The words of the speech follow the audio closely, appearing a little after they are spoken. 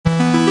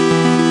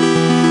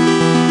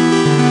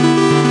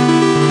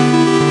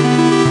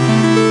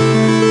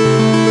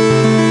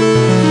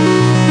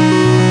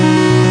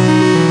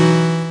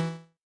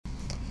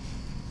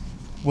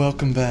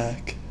Welcome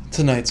back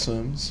to Night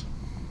Swims.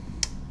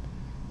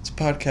 It's a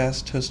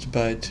podcast hosted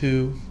by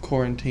two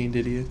quarantined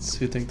idiots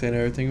who think they know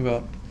everything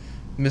about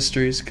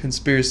mysteries,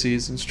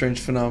 conspiracies, and strange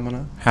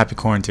phenomena. Happy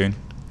quarantine.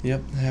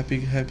 Yep,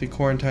 happy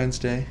Quarantine's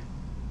Day.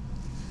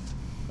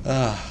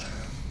 It's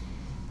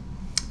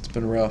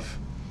been rough.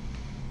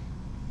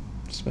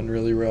 It's been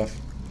really rough.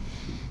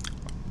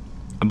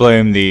 I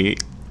blame the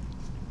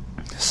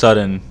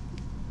sudden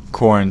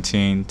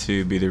quarantine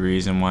to be the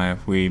reason why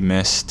we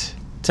missed.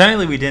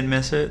 Technically, we didn't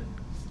miss it.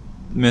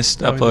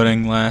 Missed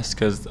uploading last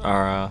because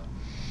our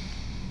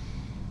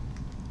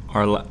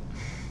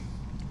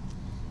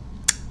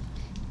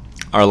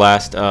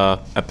last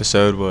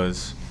episode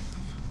was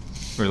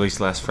released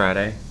last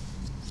Friday,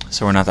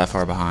 so we're not that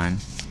far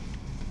behind.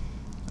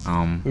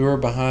 We were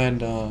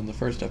behind on the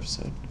first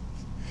episode.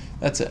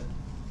 That's it.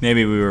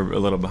 Maybe we were a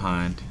little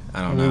behind.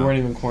 I don't know. We weren't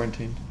even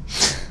quarantined.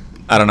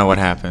 I don't know what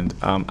happened.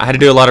 I had to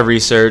do a lot of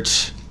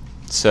research,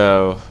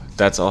 so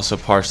that's also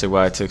partially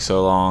why it took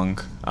so long.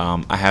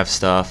 I have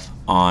stuff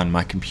on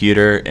my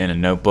computer, in a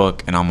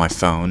notebook, and on my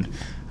phone.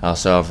 I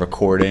also have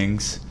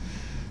recordings.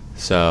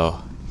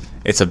 So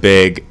it's a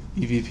big...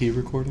 EVP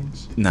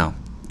recordings? No.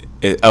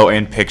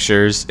 And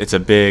pictures. It's a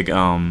big...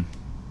 and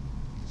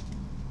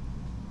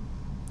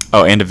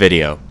a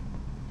video.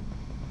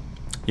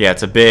 Yeah,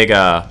 it's a big...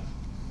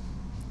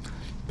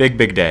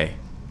 big day.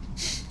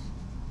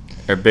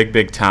 Or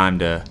big time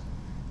to...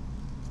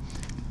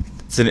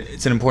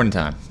 It's an important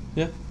time.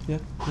 Yeah.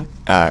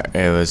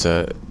 It was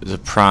a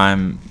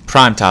prime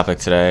topic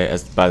today,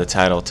 as by the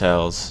title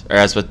tells, or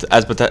as by the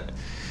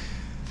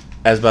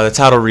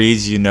title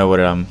reads. You know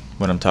what I'm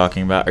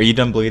talking about. Are you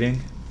done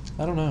bleeding?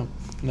 I don't know.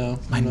 No.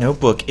 My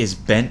notebook is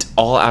bent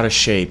all out of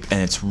shape,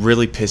 and it's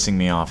really pissing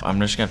me off. I'm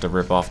just gonna have to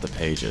rip off the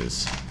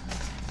pages.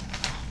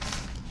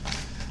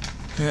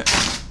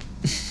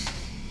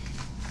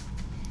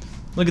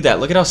 Look at that.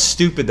 Look at how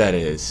stupid that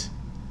is.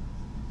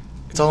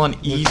 It's all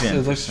uneven.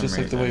 It looks just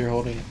like the way you're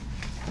holding it.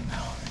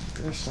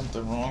 There's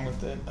something wrong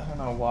with it. I don't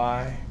know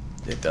why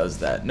it does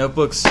that.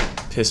 Notebooks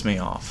piss me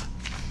off.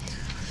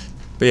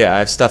 But yeah, I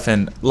have stuff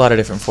in a lot of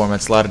different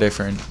formats, a lot of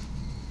different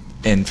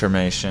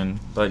information.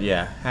 But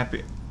yeah,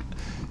 happy.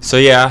 So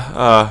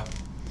yeah,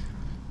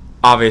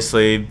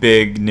 obviously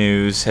big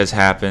news has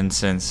happened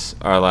since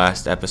our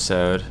last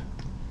episode.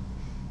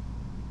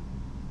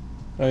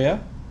 Oh yeah?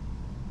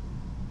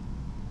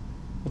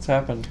 What's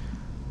happened?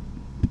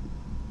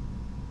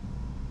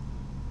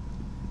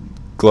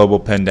 Global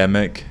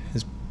pandemic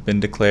has been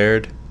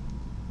declared.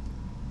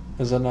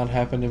 Has that not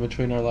happened in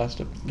between our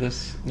last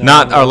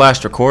Not our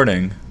last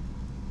recording,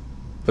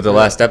 but the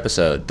last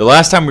episode. The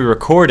last time we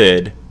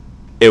recorded,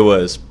 it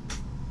wasn't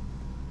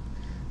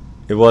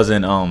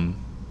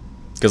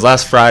because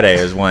last Friday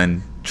is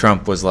when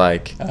Trump was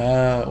like.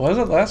 Was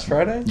it last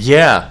Friday?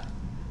 Yeah.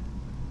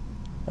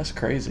 That's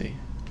crazy.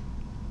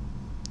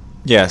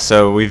 Yeah,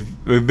 so we've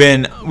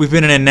been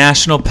in a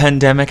national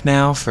pandemic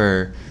now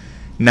for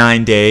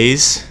 9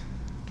 days.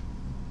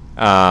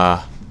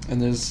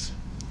 And there's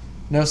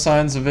no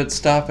signs of it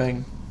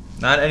stopping.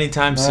 Not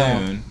anytime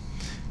soon.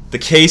 The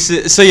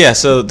cases...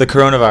 So the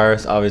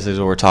coronavirus, obviously, is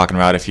what we're talking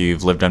about if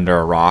you've lived under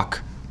a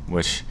rock,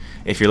 which,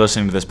 if you're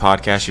listening to this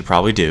podcast, you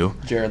probably do.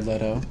 Jared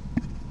Leto.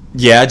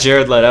 Yeah,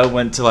 Jared Leto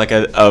went to, like,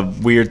 a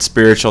weird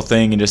spiritual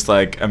thing and just,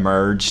 like,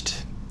 emerged.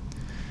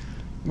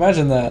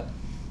 Imagine that.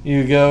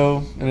 You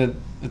go,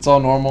 and it's all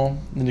normal,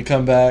 and then you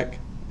come back,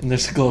 and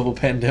there's a global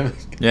pandemic.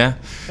 Yeah.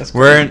 That's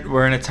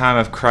we're in a time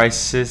of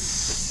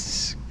crises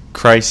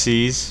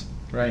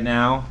right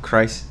now.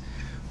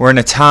 We're in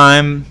a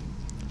time.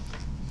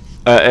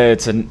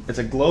 It's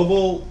a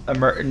global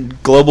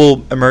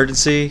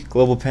emergency,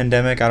 global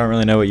pandemic. I don't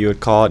really know what you would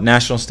call it.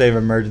 National state of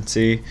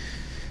emergency.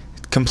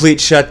 Complete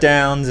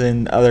shutdowns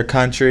in other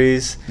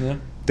countries. Yeah.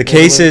 The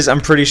cases,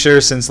 I'm pretty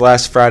sure, since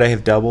last Friday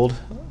have doubled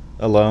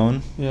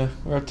alone. Yeah,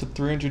 we're up to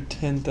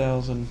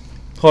 310,000.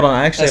 Hold on,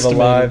 I actually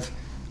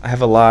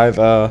have a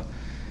live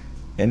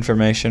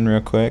information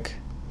real quick.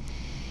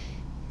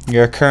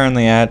 You're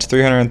currently at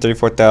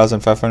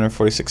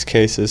 334,546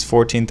 cases,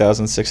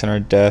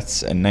 14,600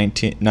 deaths, and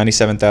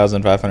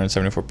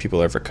 97,574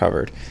 people have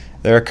recovered.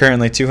 There are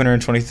currently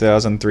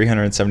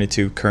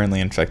 220,372 currently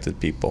infected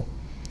people.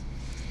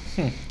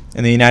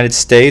 In the United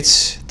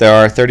States, there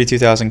are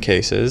 32,000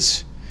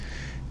 cases.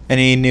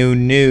 Any new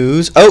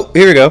news? Oh,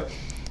 here we go.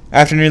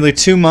 After nearly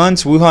 2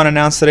 months, Wuhan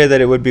announced today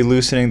that it would be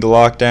loosening the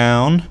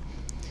lockdown.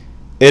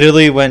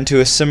 Italy went to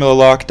a similar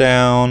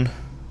lockdown.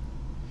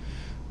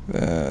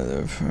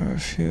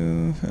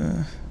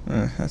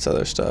 That's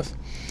other stuff.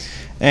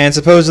 And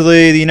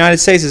supposedly the United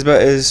States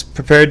is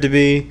prepared to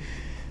be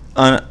in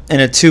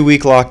a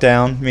 2-week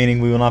lockdown, meaning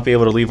we will not be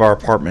able to leave our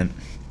apartment.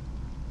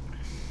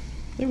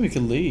 I think we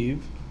could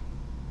leave.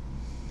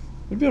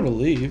 We'd be able to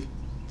leave.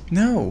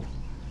 No.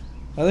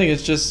 I think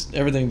it's just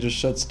everything just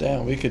shuts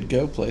down. We could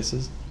go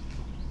places.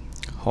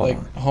 Hold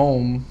on.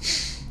 Home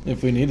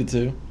if we needed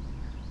to.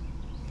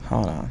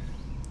 Hold on.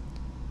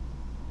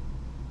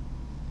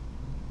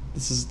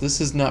 This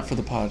is not for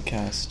the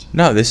podcast.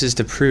 No, this is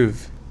to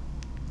prove.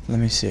 Let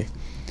me see.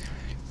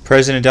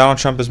 President Donald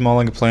Trump is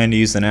mulling a plan to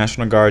use the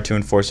National Guard to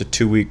enforce a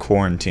 2-week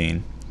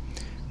quarantine.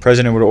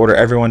 President would order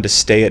everyone to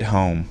stay at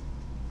home.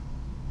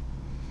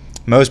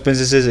 Most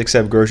businesses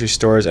except grocery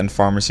stores and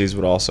pharmacies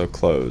would also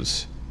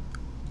close.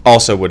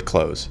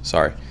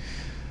 Sorry.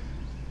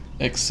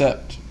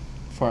 Except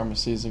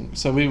pharmacies.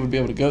 So we would be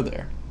able to go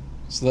there.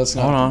 So that's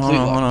not Hold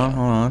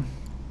lockdown.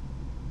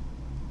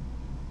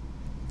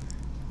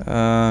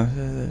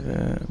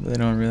 They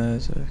don't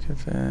realize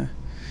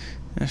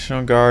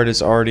National Guard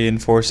is already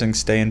enforcing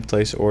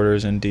stay-in-place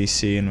orders in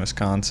D.C. and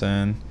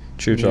Wisconsin.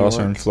 Troops are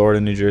also in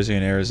Florida, New Jersey,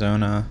 and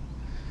Arizona.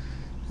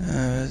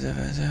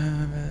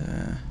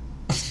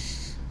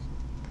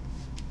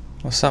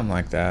 Well, something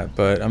like that.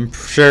 But I'm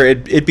sure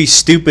it'd be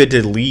stupid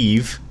to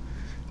leave.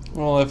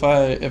 Well, if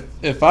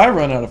I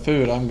run out of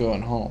food, I'm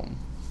going home.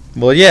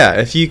 Well, yeah,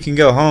 if you can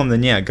go home,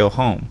 then yeah, go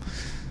home.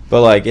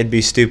 But like, it'd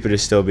be stupid to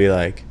still be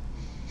like.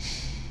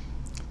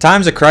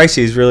 Times of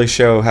crises really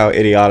show how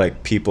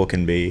idiotic people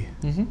can be.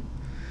 Mm-hmm.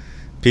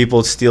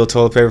 People steal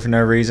toilet paper for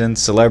no reason.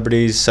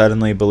 Celebrities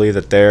suddenly believe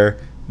that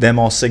them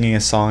all singing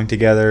a song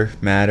together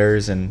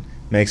matters and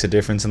makes a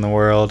difference in the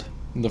world.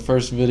 The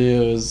first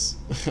video is,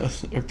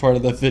 or part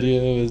of that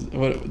video is,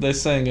 what they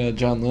sang a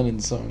John Lennon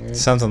song, right?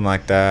 Something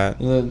like that.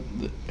 And then,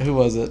 who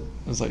was it?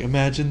 It was like,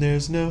 imagine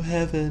there's no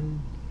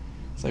heaven.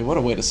 It's like, what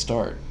a way to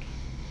start.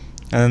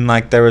 And then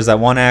like there was that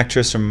one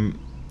actress from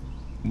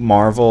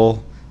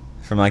Marvel,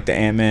 from like the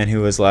Ant-Man, who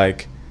was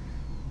like,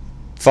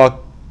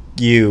 fuck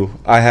you,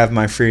 I have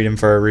my freedom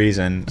for a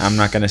reason. I'm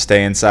not going to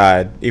stay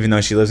inside, even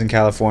though she lives in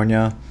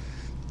California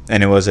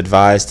and it was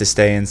advised to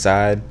stay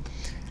inside.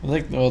 I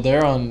think, well,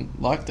 they're on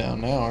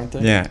lockdown now, aren't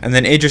they? Yeah, and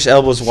then Idris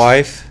Elba's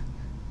wife,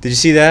 did you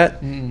see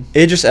that? Mm-mm.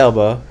 Idris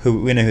Elba,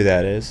 who we know who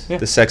that is, yeah.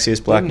 The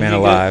sexiest black man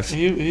alive.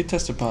 He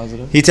tested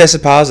positive. He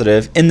tested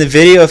positive. In the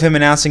video of him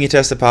announcing he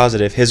tested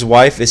positive, his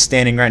wife is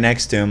standing right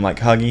next to him, like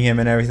hugging him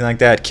and everything like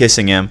that,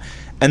 kissing him.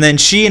 And then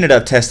she ended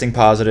up testing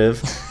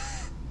positive,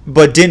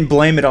 but didn't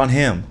blame it on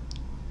him,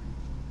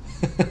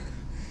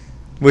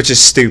 which is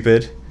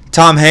stupid.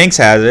 Tom Hanks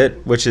has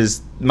it, which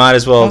is might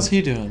as well. How's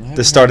he doing?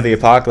 The start of the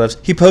apocalypse.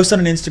 He posted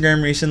on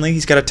Instagram recently.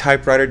 He's got a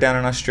typewriter down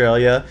in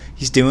Australia.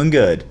 He's doing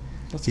good.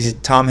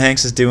 Tom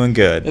Hanks is doing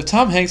good. If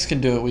Tom Hanks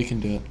can do it, we can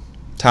do it.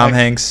 Tom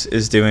Hanks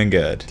is doing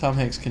good. Tom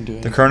Hanks can do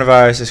it. The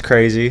coronavirus is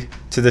crazy.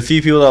 To the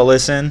few people that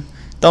listen,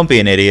 don't be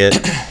an idiot.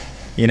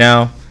 You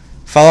know,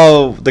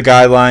 follow the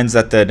guidelines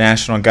that the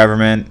national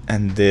government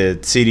and the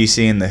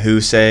CDC and the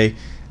WHO say,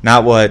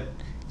 not what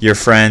your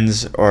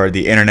friends or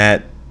the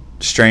internet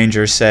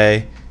strangers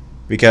say,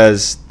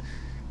 because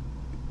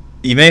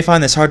you may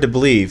find this hard to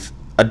believe.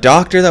 A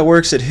doctor that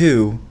works at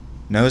WHO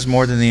knows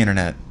more than the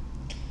internet.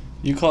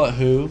 You call it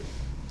WHO?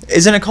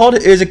 Isn't it called? I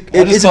just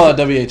call it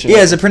WHO. Yeah,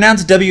 is it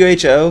pronounced WHO?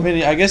 I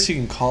mean, I guess you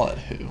can call it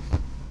WHO.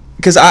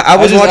 Because I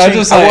watched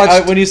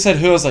when you said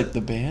WHO, I was like, the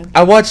band?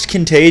 I watched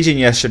Contagion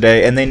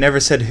yesterday, and they never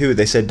said WHO.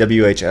 They said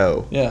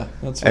WHO. Yeah,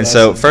 that's what and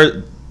so,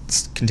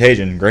 first,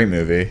 Contagion, great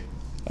movie.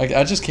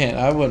 I just can't.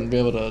 I wouldn't be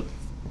able to.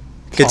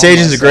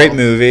 Contagion's a great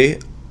movie.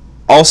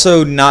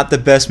 Also, not the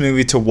best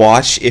movie to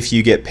watch if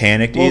you get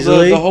panicked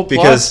easily. The whole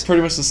plot's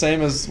pretty much the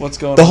same as what's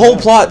going on. The whole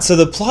plot. So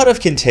the plot of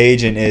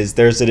Contagion is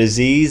there's a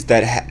disease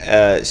that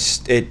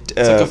it's like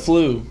a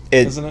flu,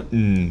 isn't it?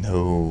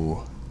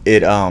 No,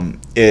 it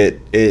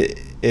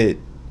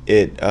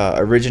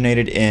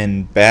originated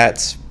in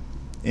bats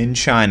in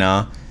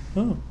China.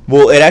 Oh.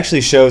 Well, it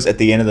actually shows at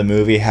the end of the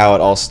movie how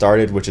it all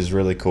started, which is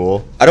really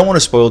cool. I don't want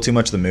to spoil too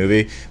much of the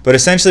movie, but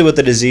essentially what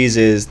the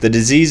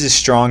disease's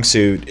strong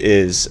suit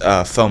is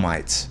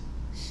fomites.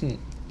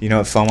 You know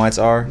what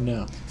fomites are?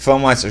 No.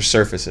 Fomites are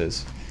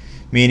surfaces,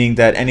 meaning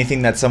that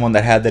anything that someone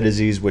that had the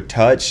disease would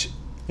touch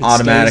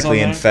automatically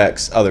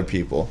infects other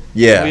people.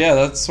 Yeah. Oh, yeah,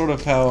 that's sort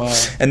of how...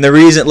 And the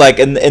reason, like,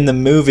 in the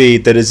movie,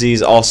 the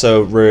disease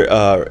also,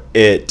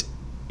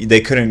 they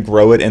couldn't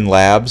grow it in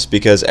labs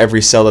because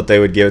every cell that they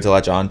would give it to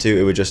latch onto,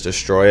 it would just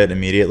destroy it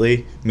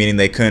immediately, meaning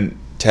they couldn't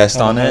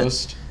test on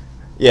it.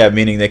 Yeah,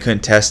 meaning they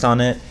couldn't test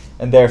on it,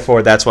 and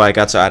therefore that's why it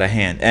got so out of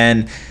hand.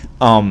 And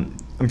I'm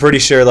pretty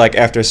sure, like,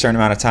 after a certain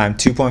amount of time,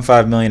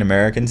 2.5 million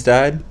Americans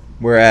died.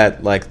 We're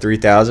at, like,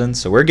 3,000,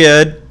 so we're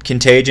good.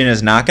 Contagion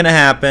is not going to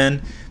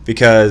happen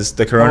because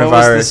the coronavirus...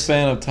 What was the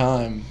span of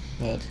time?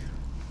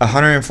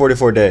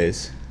 144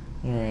 days.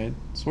 All right.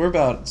 So we're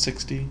about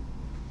 60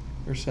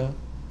 or so.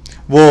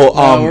 Well,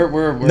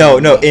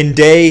 no. In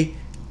day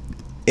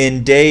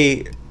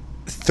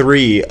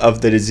 3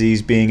 of the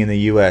disease being in the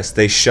U.S.,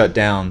 they shut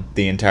down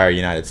the entire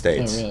United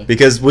States. Oh, really?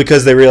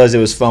 Because they realized it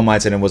was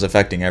fomites and it was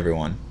affecting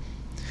everyone.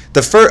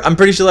 I'm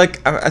pretty sure,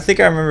 like, I think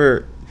I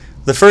remember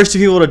the first 2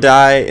 people to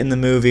die in the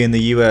movie in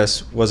the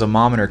U.S. was a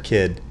mom and her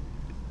kid.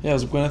 Yeah, it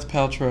was Gwyneth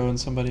Paltrow and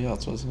somebody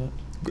else, wasn't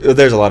it?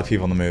 There's a lot of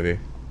people in the movie.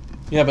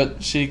 Yeah,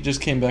 but she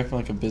just came back from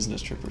like a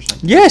business trip or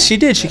something. Yeah, she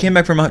did. She came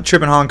back from a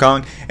trip in Hong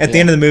Kong. At the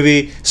end of the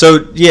movie,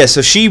 so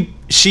she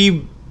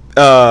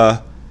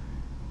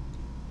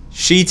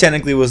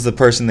technically was the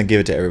person that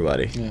gave it to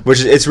everybody, which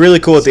is it's really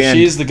cool at the end.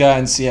 She's the guy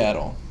in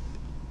Seattle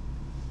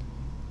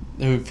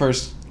who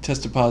first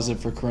tested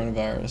positive for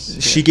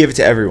coronavirus. She gave it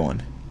to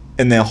everyone.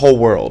 in the whole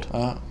world.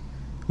 Oh.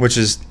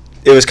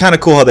 It was kind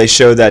of cool how they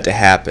showed that to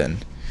happen.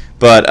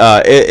 But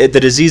the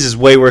disease is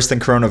way worse than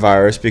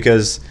coronavirus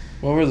because...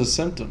 What were the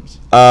symptoms?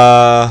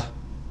 Well,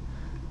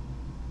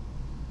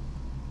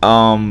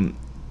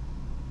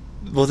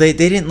 they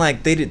didn't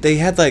like... They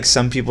had, like,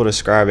 some people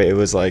describe it. It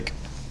was like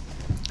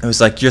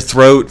your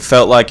throat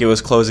felt like it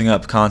was closing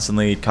up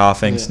constantly,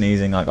 coughing,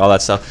 sneezing, like all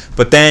that stuff.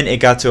 But then it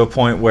got to a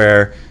point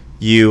where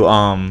you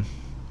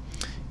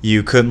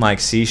couldn't, like,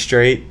 see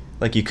straight.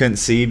 Like, you couldn't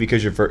see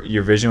because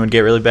your vision would get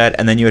really bad,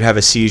 and then you would have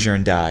a seizure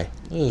and die.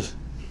 Ugh.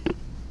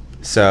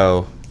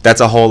 So that's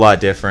a whole lot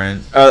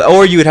different.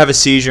 Or you would have a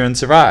seizure and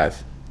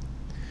survive.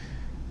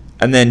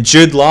 And then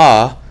Jude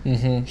Law,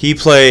 he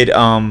played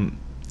a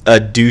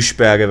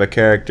douchebag of a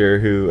character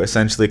who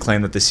essentially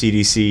claimed that the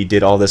CDC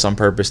did all this on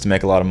purpose to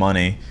make a lot of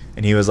money.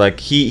 And he was like,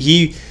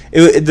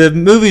 the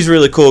movie's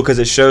really cool because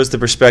it shows the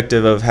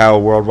perspective of how a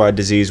worldwide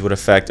disease would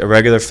affect a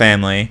regular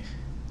family,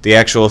 the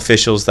actual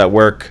officials that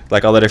work,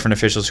 like all the different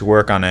officials who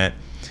work on it,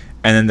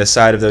 and then the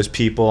side of those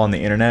people on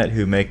the internet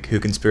who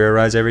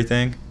conspirarize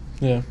everything.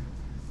 Yeah.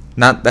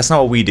 That's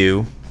not what we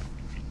do.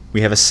 We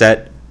have a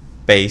set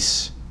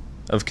base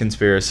of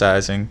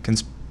conspiracizing.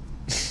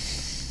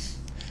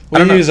 We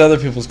use other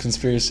people's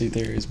conspiracy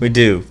theories. We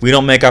do. We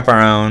don't make up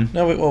our own.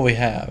 No, we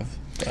have.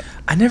 But.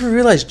 I never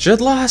realized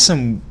Jude Law has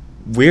some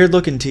weird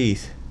looking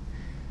teeth.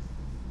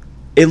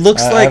 It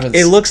looks like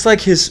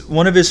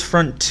one of his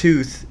front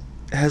tooth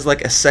has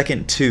like a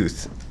second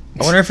tooth.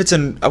 I wonder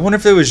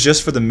if it was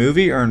just for the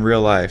movie or in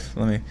real life.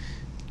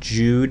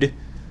 Jude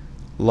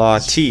Law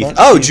teeth.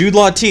 Oh, Jude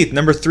Law teeth.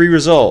 Number 3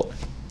 result.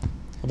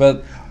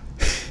 About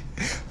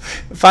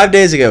 5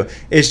 days ago.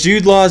 Is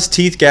Jude Law's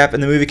teeth gap in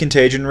the movie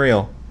Contagion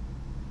real?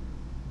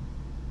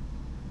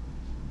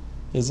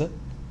 Is it?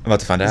 I'm about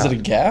to find out. Is it a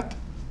gap?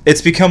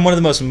 It's become one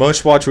of the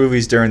most watched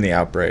movies during the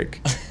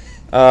outbreak.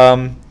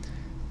 The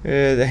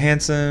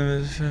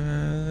handsome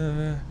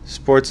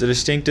sports a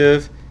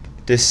distinctive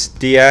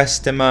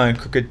diastema and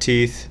crooked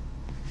teeth.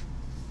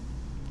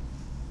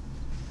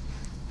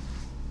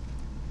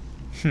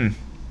 I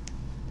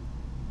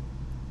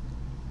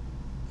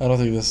don't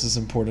think this is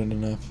important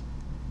enough.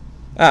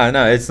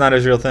 No, it's not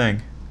his real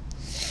thing.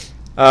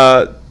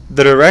 The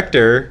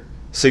director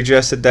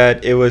suggested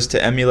that it was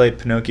to emulate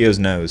Pinocchio's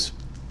nose,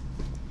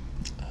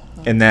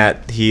 and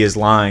that he is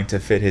lying to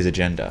fit his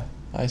agenda.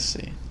 I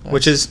see.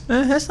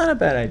 That's not a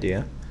bad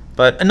idea.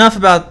 But enough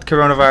about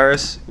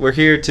coronavirus. We're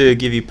here to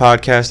give you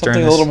podcasts Something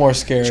during a little more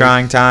scary.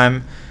 Trying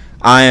time.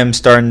 I am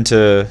starting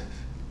to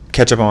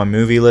catch up on my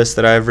movie list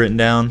that I've written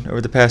down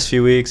over the past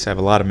few weeks. I have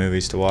a lot of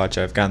movies to watch.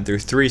 I've gotten through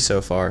 3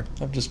 so far.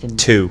 I've just been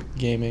 2.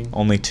 Gaming.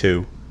 Only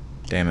 2.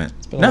 Damn it.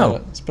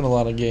 It's been a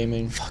lot of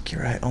gaming. Fuck,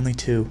 you're right. Only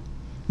 2.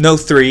 No,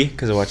 3,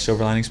 because I watched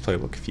Silver Linings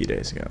Playbook a few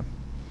days ago.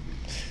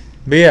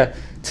 But yeah,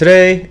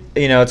 today,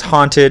 it's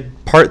Haunted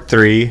Part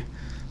 3.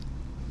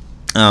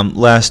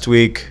 Last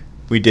week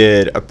we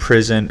did a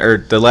prison, or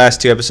the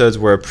last 2 episodes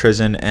were a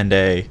prison and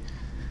a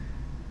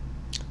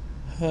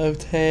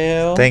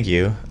hotel. Thank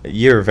you.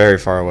 You're very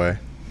far away.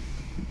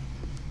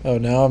 Oh,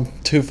 now I'm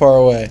too far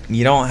away.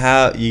 You don't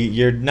have,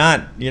 you're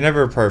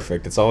never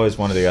perfect. It's always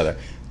one or the other.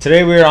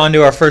 Today we are on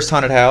to our first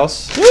haunted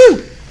house.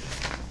 Woo!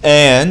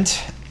 And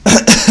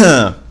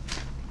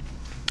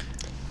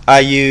I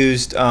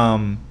used,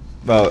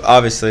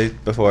 obviously,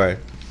 before I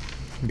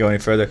go any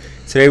further,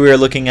 today we are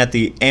looking at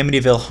the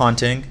Amityville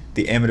Haunting,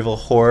 the Amityville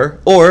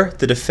Horror, or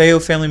the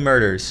DeFeo Family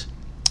Murders.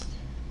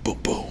 Boom,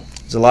 boom.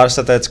 There's a lot of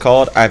stuff that's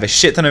called. I have a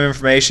shit ton of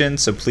information,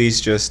 so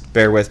please just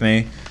bear with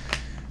me.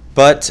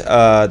 But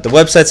the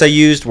websites I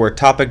used were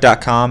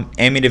Topic.com,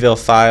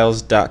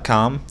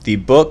 AmityvilleFiles.com, the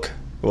book,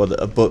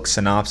 a book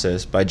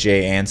synopsis by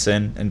Jay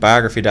Anson, and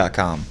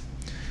Biography.com.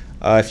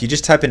 If you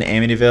just type in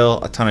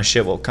Amityville, a ton of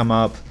shit will come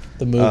up.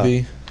 The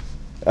movie.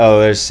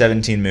 There's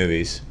 17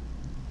 movies.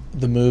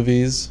 The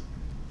movies.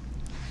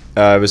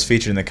 It was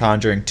featured in The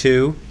Conjuring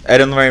 2.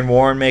 Ed and Lorraine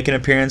Warren make an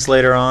appearance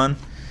later on.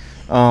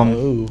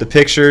 The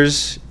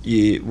pictures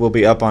will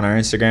be up on our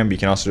Instagram, but you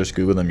can also just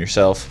Google them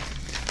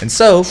yourself. And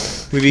so,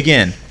 we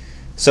begin.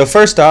 So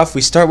first off,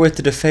 we start with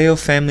the DeFeo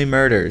Family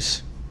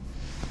Murders.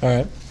 All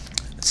right.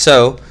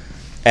 So,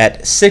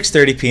 at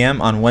 6:30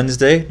 p.m. on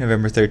Wednesday,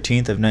 November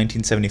 13th of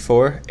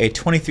 1974, a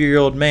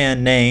 23-year-old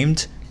man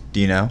named, do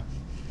you know?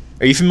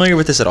 Are you familiar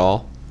with this at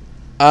all?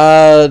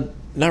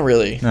 Not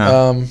really.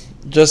 No.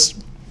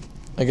 Just,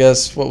 I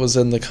guess, what was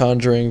in The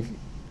Conjuring.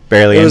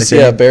 Barely anything?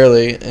 Yeah,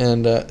 barely.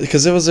 And,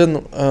 because it was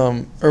in,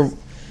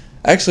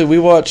 actually, we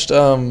watched,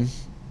 the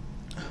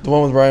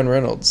one with Ryan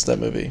Reynolds, that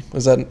movie.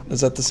 Is that the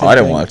same thing? I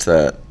didn't watch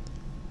that.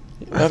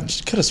 I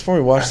could have sworn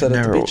we watched that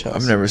at the beach house.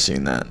 I've never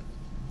seen that.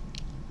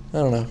 I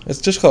don't know. It's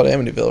just called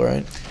Amityville,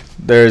 right?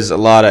 There's a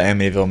lot of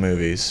Amityville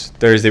movies.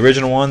 There's the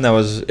original one that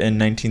was in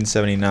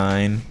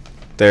 1979.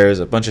 There's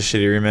a bunch of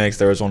shitty remakes.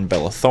 There was one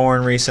Bella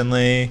Thorne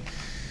recently.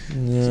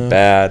 Yeah.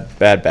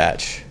 Bad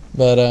batch.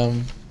 But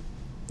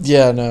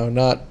yeah, no,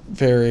 not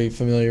very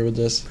familiar with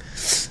this.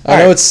 All I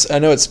know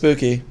right. it's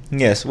spooky.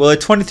 Yes. Well, a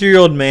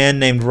 23-year-old man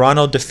named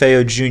Ronald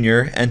DeFeo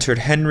Jr. entered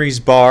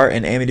Henry's Bar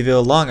in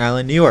Amityville, Long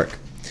Island, New York.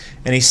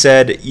 and he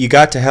said, "You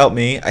got to help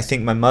me. I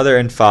think my mother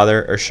and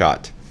father are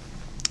shot."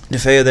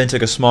 DeFeo then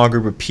took a small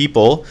group of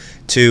people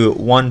to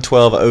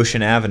 112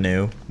 Ocean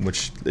Avenue,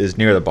 which is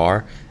near the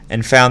bar,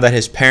 and found that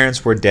his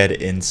parents were dead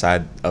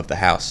inside of the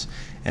house.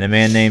 And a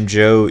man named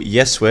Joe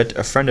Yeswit,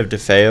 a friend of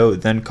DeFeo,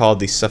 then called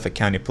the Suffolk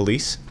County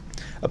Police.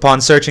 Upon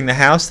searching the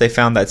house, they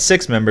found that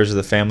 6 members of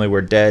the family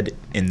were dead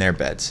in their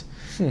beds.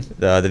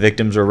 The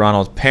victims were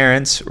Ronald's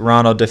parents,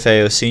 Ronald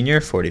DeFeo Sr.,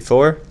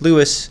 44,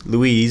 Louise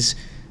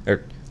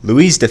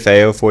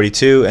DeFeo,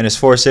 42, and his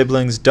 4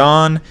 siblings,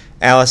 Don,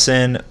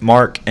 Allison,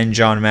 Mark, and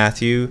John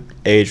Matthew,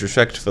 aged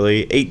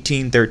respectively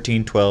 18,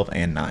 13, 12,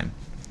 and 9.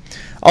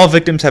 All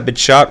victims have been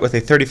shot with a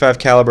 .35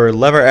 caliber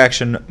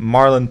lever-action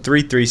Marlin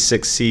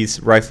 336C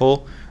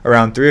rifle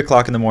around 3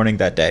 o'clock in the morning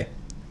that day.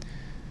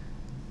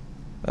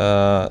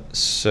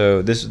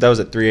 So that was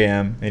at 3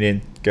 a.m. They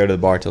didn't go to the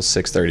bar till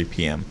 6:30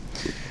 p.m.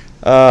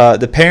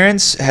 The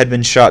parents had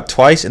been shot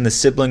twice and the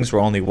siblings were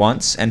only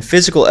once, and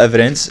physical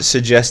evidence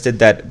suggested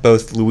that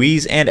both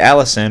Louise and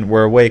Allison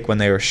were awake when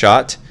they were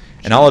shot,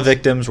 and all the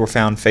victims were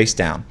found face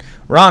down.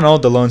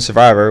 Ronald, the lone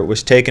survivor,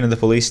 was taken to the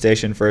police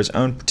station for his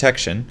own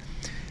protection.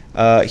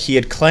 He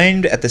had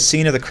claimed at the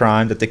scene of the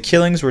crime that the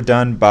killings were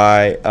done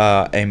by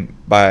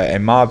a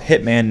mob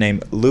hitman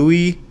named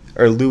Louis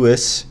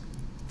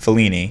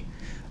Fellini.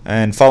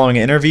 And following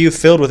an interview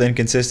filled with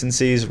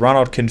inconsistencies,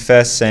 Ronald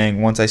confessed,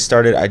 saying, "Once I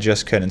started, I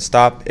just couldn't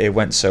stop. It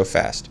went so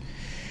fast."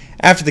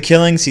 After the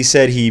killings, he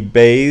said he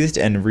bathed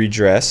and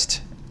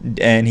redressed,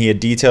 and he had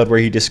detailed where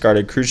he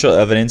discarded crucial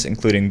evidence,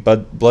 including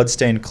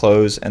blood-stained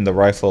clothes and the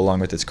rifle along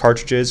with its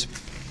cartridges,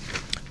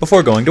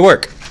 before going to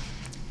work.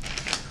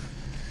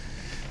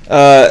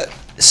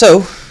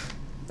 So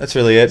that's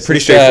really it.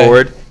 Pretty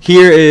straightforward.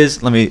 Here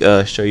is, let me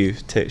show you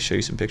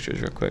some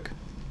pictures real quick.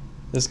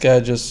 This guy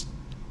just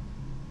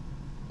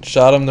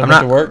shot him, then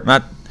went to work?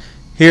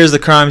 Here's the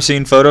crime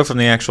scene photo from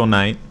the actual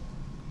night.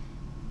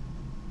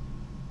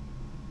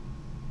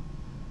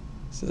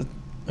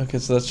 Okay,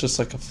 so that's just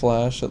like a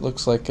flash. It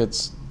looks like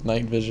it's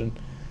night vision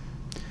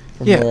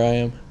from where I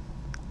am.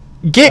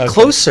 Get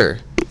closer.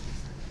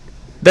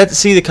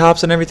 See the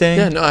cops and everything?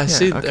 Yeah, no, I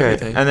see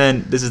everything. And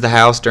then this is the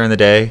house during the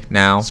day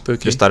now.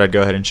 Spooky. Just thought I'd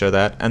go ahead and show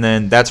that. And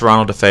then that's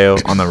Ronald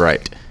DeFeo on the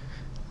right.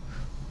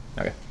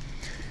 Okay.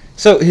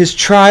 So his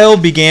trial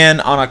began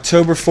on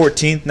October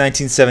 14th,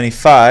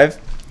 1975,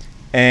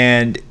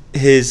 and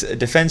his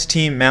defense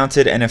team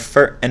mounted an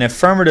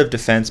affirmative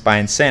defense by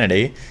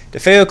insanity.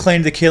 DeFeo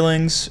claimed the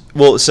killings...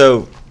 Well,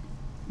 so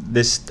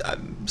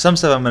some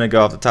stuff I'm going to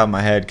go off the top of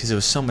my head because it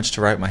was so much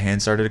to write, my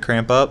hand started to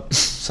cramp up.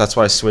 So that's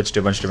why I switched to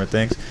a bunch of different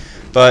things.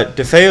 But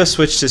DeFeo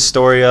switched his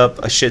story up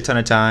a shit ton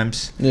of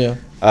times. Yeah.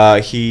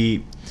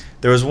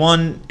 There was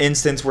one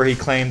instance where he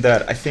claimed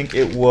that I think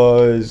it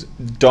was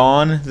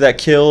Dawn that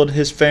killed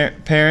his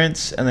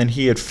parents, and then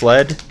he had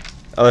fled,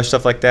 other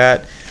stuff like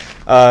that.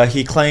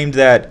 He claimed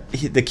that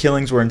the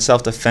killings were in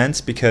self-defense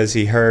because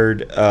he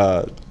heard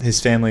his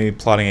family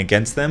plotting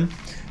against them.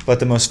 But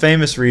the most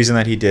famous reason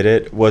that he did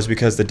it was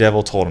because the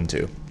devil told him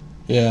to.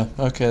 Yeah,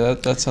 okay,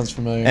 that sounds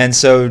familiar. And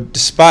so,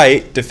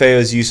 despite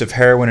DeFeo's use of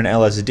heroin and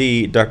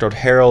LSD, Dr.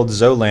 Harold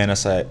Zolan,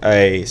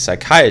 a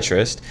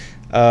psychiatrist,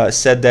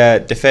 said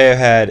that DeFeo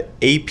had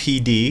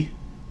APD,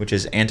 which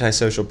is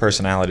antisocial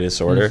personality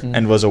disorder,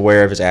 and was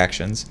aware of his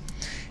actions.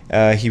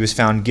 He was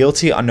found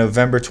guilty on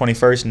November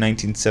 21st,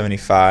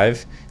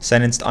 1975,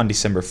 sentenced on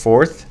December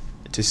 4th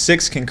to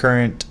 6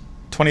 concurrent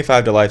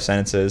 25-to-life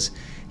sentences.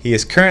 He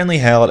is currently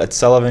held at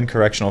Sullivan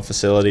Correctional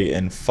Facility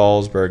in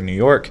Fallsburg, New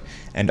York,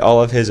 and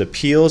all of his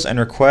appeals and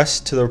requests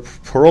to the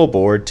parole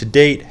board to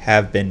date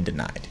have been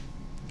denied.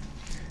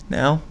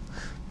 Now,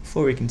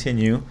 before we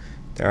continue,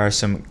 there are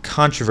some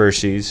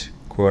controversies,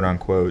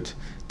 quote-unquote,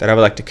 that I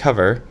would like to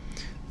cover.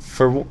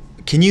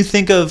 Can you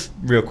think of,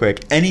 real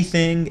quick,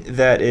 anything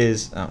that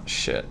is... Oh,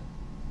 shit.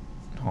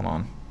 Hold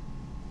on.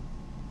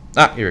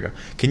 Here we go.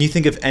 Can you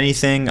think of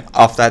anything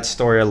off that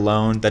story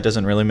alone that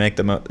doesn't really make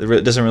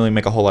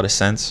a whole lot of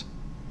sense?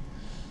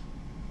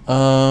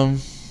 I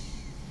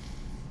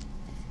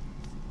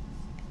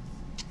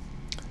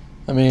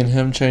mean,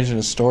 him changing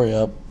his story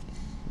up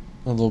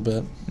a little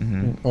bit.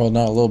 Well,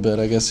 not a little bit.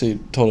 I guess he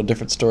told a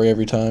different story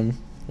every time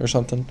or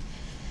something.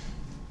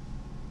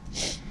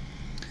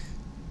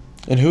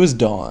 And who is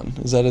Dawn?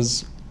 Is that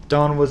his...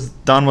 Dawn was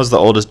the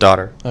oldest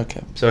daughter.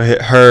 Okay. So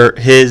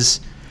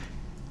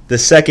the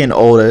second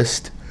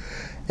oldest,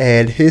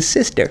 and his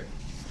sister.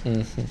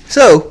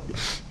 So,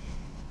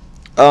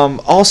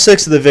 all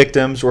 6 of the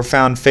victims were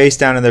found face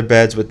down in their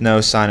beds with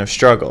no sign of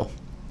struggle.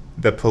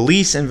 The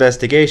police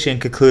investigation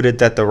concluded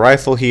that the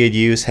rifle he had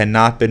used had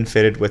not been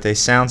fitted with a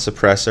sound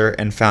suppressor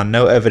and found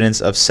no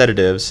evidence of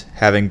sedatives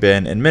having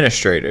been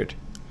administered,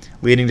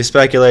 leading to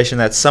speculation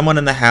that someone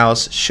in the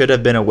house should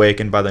have been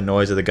awakened by the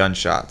noise of the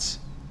gunshots.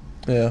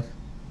 Yeah.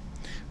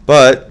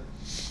 But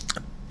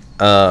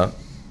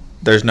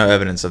there's no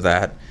evidence of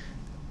that.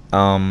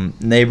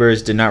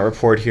 Neighbors did not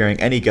report hearing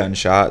any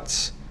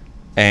gunshots,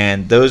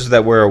 and those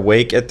that were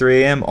awake at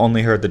 3 a.m.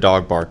 only heard the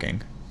dog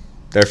barking,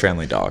 their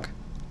family dog.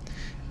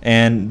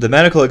 And the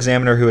medical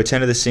examiner who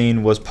attended the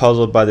scene was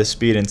puzzled by the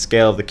speed and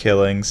scale of the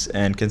killings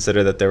and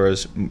considered that there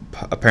was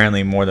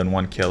apparently more than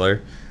one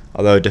killer.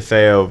 Although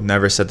DeFeo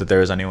never said that there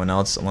was anyone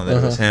else, only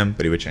that it was him,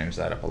 but he would change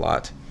that up a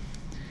lot.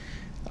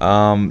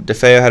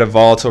 DeFeo had a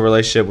volatile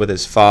relationship with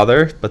his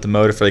father, but the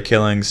motive for the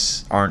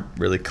killings aren't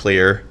really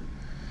clear.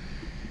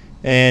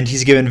 And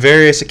he's given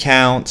various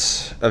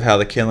accounts of how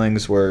the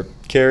killings were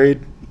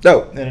carried. In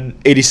an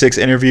 1986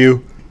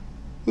 interview,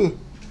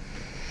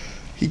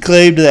 he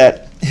claimed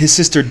that his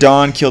sister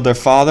Dawn killed their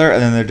father,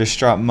 and then their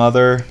distraught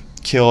mother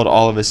killed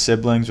all of his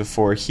siblings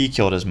before he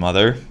killed his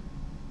mother.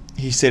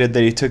 He stated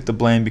that he took the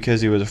blame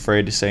because he was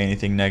afraid to say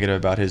anything negative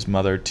about his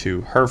mother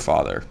to her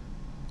father.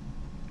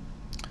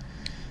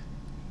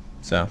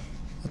 So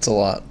that's a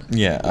lot.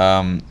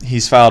 Yeah,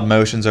 he's filed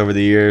motions over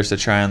the years to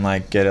try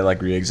and get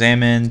it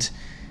re-examined.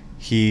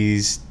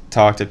 He's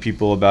talked to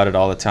people about it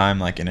all the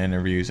time, in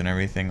interviews and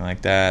everything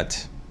like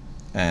that.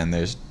 And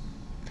there's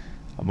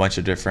a bunch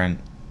of different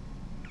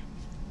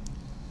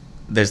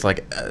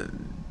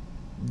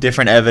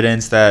different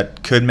evidence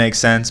that could make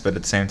sense, but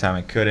at the same time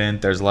it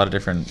couldn't. There's a lot of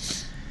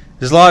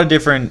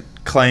different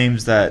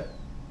claims that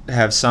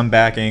have some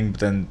backing,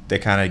 but then they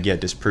kind of get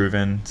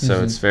disproven.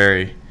 So it's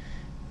very,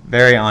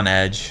 very on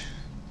edge.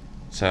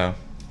 So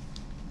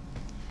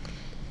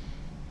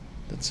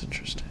that's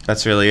interesting.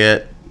 That's really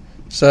it.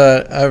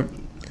 So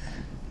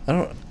I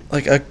don't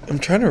I'm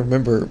trying to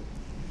remember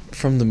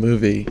from the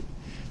movie.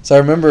 So I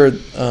remember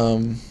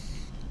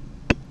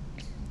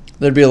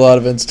there'd be a lot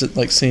of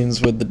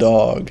scenes with the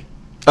dog.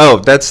 Oh,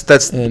 that's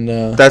just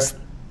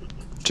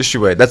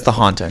you wait. That's The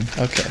Haunting.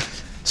 Okay.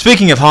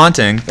 Speaking of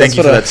haunting, thank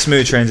you for that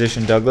smooth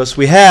transition, Douglas.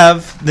 We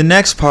have the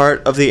next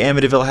part of the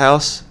Amityville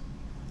house,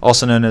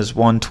 also known as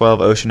 112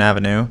 Ocean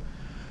Avenue.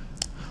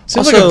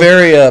 Seems also, like a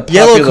very popular...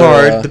 Yellow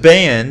Card, the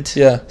band,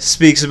 yeah,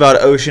 speaks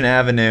about Ocean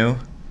Avenue. I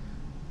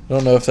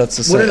don't know if that's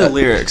the same. What are the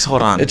lyrics?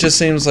 Hold on. It just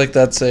seems like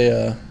that's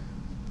a...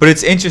 But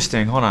it's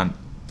interesting. Hold on.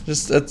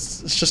 It's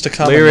just a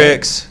common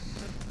lyrics, name.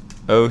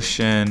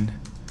 Ocean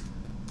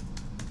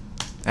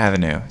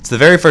Avenue. It's the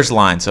very first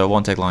line, so it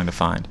won't take long to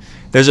find.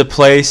 There's a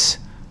place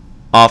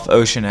off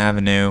Ocean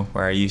Avenue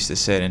where I used to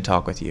sit and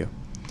talk with you.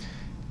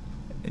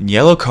 And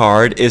Yellow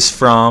Card is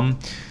from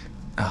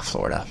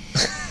Florida.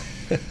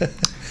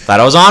 Thought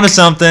I was onto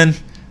something,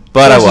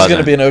 but I wasn't. There's going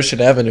to be an Ocean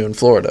Avenue in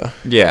Florida.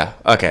 Yeah.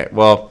 Okay.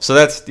 Well, so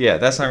that's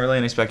not really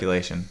any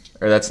speculation,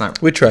 or that's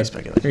not. We tried.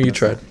 Speculation. Or you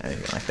tried.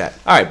 Anything like that.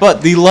 All right,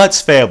 but the Lutz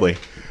family.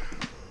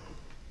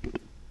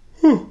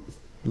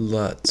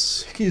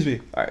 Lutz. Excuse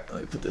me. All right,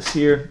 let me put this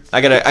here.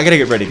 I gotta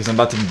get ready because I'm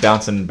about to be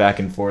bouncing back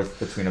and forth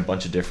between a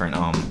bunch of different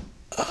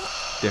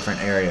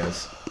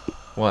areas.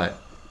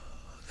 What?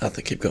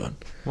 Nothing. Keep going.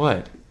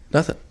 What?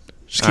 Nothing.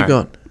 Just keep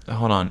going.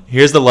 Hold on.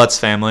 Here's the Lutz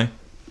family.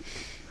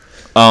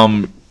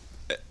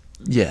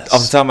 Yes.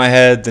 Off the top of my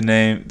head, the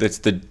name, that's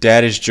the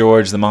dad is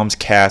George, the mom's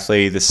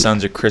Kathy, the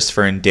sons are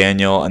Christopher and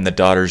Daniel, and the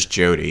daughter's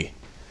Jody.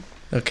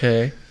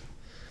 Okay.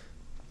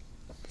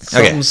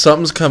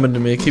 Something's coming to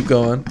me. Keep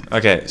going.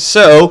 Okay,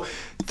 so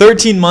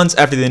 13 months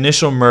after the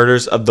initial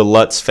murders of the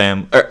Lutz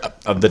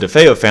of the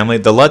DeFeo family,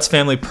 the Lutz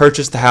family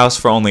purchased the house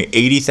for only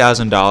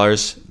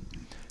 $80,000.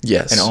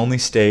 Yes. And only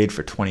stayed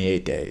for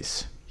 28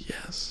 days.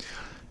 Yes.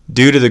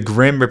 Due to the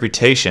grim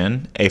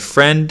reputation, a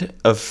friend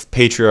of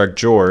Patriarch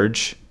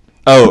George.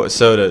 Oh,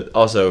 so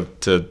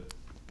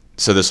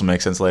this will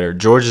make sense later.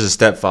 George is a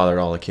stepfather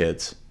to all the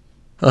kids.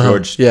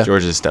 George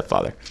is a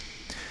stepfather.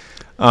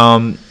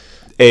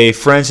 A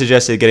friend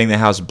suggested getting the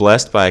house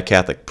blessed by a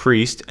Catholic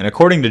priest, and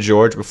according to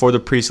George, before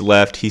the priest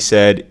left, he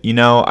said,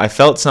 I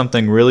felt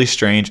something really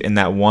strange in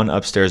that one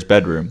upstairs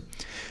bedroom.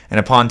 And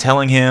upon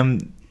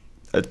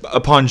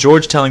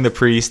George telling the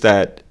priest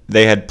that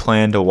they had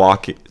planned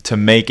to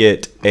make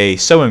it a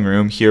sewing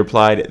room, he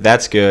replied,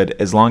 "That's good,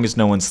 as long as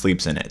no one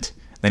sleeps in it."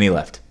 Then he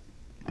left.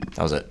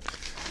 That was it.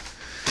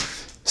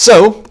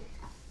 So,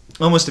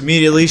 almost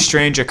immediately,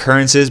 strange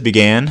occurrences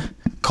began.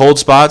 Cold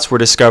spots were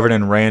discovered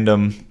in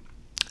random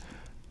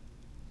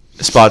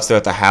spots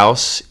throughout the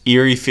house.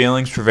 Eerie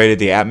feelings pervaded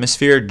the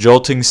atmosphere.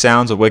 Jolting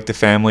sounds awake the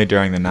family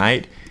during the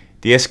night.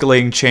 The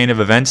escalating chain of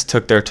events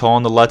took their toll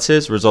on the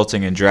Lutzes,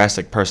 resulting in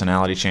drastic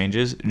personality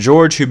changes.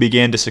 George, who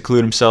began to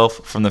seclude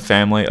himself from the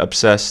family,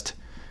 obsessed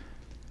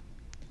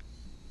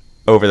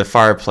over the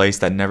fireplace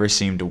that never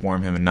seemed to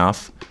warm him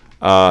enough.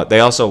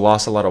 They also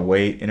lost a lot of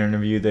weight in an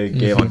interview they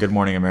gave on Good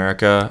Morning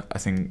America. I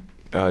think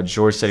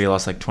George said he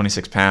lost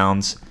 26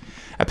 pounds.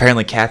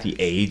 Apparently, Kathy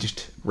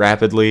aged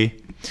rapidly.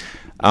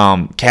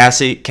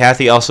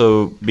 Kathy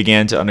also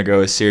began to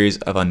undergo a series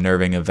of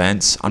unnerving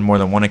events. On more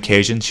than one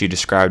occasion, she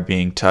described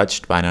being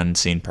touched by an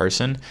unseen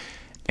person.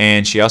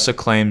 And she also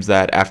claims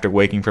that after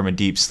waking from a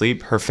deep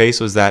sleep, her face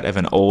was that of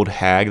an old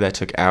hag that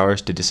took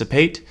hours to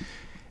dissipate.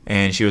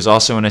 And she was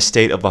also in a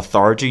state of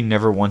lethargy,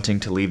 never wanting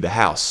to leave the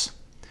house.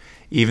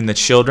 Even the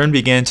children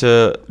began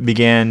to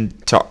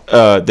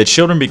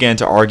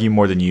argue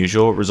more than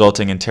usual,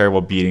 resulting in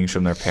terrible beatings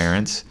from their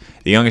parents.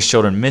 The youngest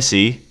children,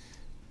 Missy,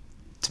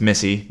 it's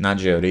Missy, not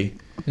Jody,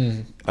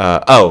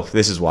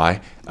 This is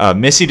why.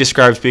 Missy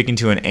described speaking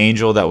to an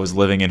angel that was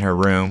living in her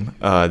room.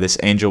 This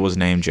angel was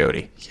named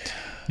Jody. Yeah.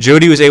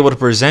 Jody was able to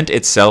present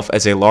itself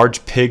as a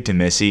large pig to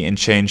Missy and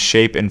change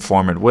shape and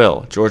form at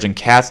will. George and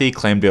Kathy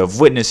claimed to have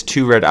witnessed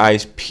two red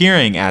eyes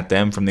peering at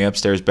them from the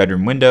upstairs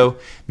bedroom window.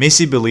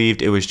 Missy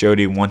believed it was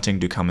Jody wanting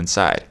to come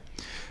inside.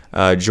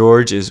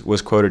 George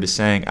was quoted as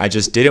saying, "I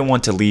just didn't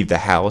want to leave the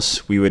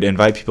house. We would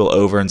invite people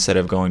over instead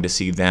of going to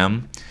see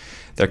them.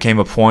 There came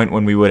a point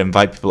when we would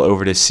invite people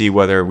over to see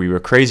whether we were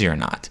crazy or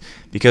not.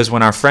 Because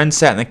when our friends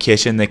sat in the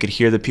kitchen, they could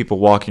hear the people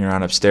walking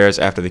around upstairs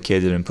after the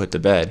kids had been put to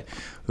bed.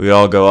 We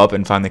all go up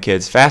and find the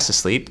kids fast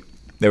asleep.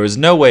 There was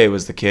no way it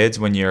was the kids.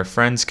 When your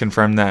friends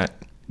confirm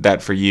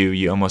that for you,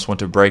 you almost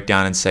want to break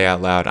down and say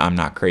out loud, 'I'm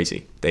not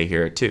crazy.' They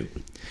hear it too.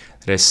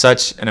 It is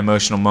such an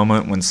emotional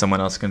moment when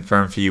someone else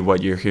confirms for you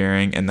what you're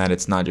hearing and that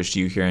it's not just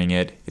you hearing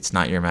it, it's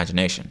not your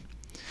imagination."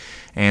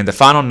 And the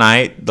final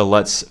night the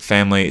Lutz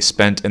family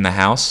spent in the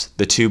house,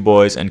 the two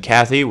boys and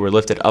Kathy were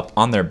lifted up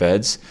on their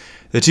beds.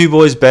 The two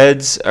boys'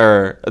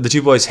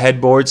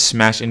 headboards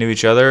smashed into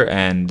each other,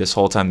 and this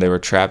whole time they were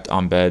trapped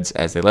on beds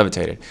as they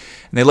levitated.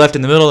 And they left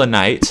in the middle of the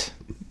night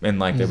in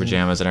like their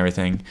pajamas and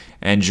everything.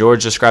 And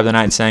George described the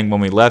night saying,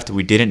 "When we left,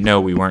 we didn't know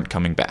we weren't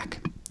coming back."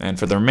 And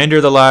for the remainder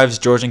of their lives,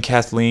 George and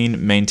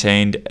Kathleen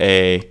maintained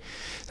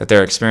that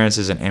their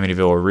experiences in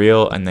Amityville were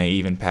real, and they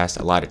even passed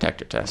a lie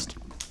detector test.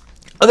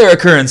 Other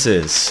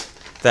occurrences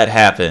that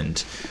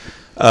happened.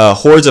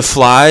 Hordes of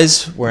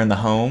flies were in the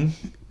home,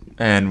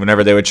 and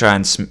whenever they would try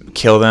and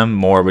kill them,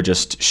 more would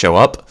just show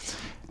up.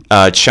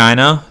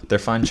 China, their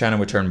fine china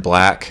would turn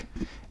black.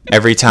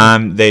 Every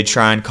time they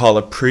try and call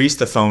a priest,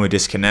 the phone would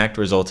disconnect,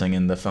 resulting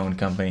in the phone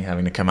company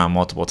having to come out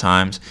multiple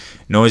times.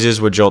 Noises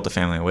would jolt the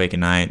family awake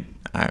at night.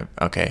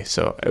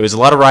 So it was a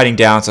lot of writing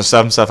down, so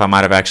some stuff I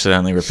might have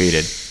accidentally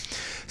repeated.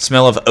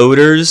 Smell of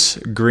odors,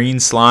 green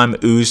slime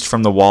oozed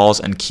from the walls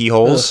and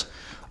keyholes.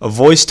 A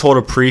voice told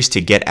a priest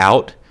to get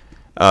out.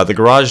 The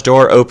garage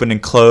door opened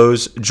and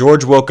closed.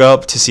 George woke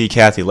up to see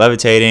Kathy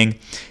levitating.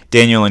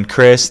 Daniel and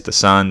Chris, the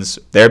sons,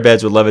 their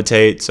beds would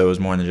levitate, so it was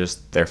more than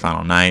just their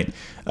final night.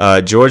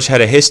 George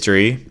had a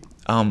history.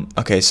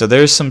 So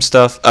there's some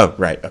stuff. Oh,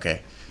 right,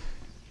 okay.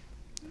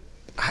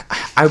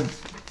 I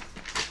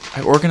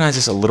organized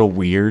this a little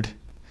weird.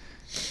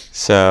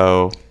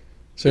 So.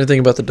 Is there anything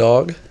about the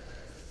dog?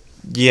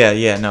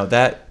 Yeah, no,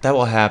 that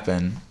will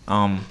happen.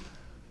 I'm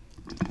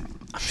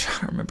trying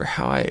to remember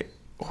how I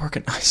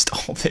organized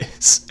all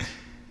this.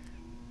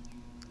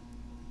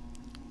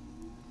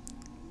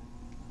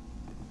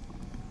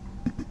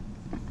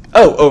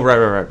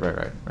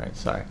 Right.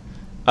 Sorry.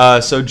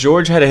 So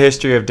George had a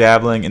history of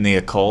dabbling in the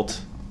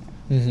occult,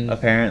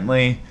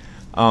 apparently.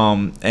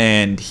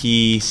 And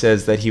he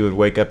says that he would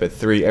wake up at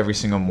 3 every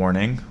single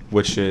morning,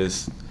 which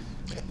is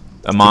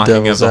a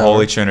mocking of the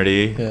Holy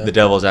Trinity, the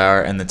Devil's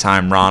Hour, and the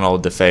time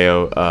Ronald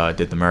DeFeo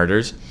did the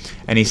murders.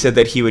 And he said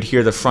that he would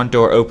hear the front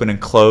door open and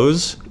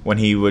close. When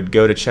he would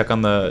go to check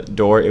on the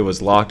door, it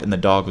was locked and the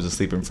dog was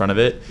asleep in front of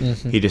it.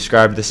 He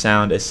described the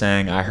sound as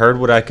saying, I heard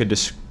what I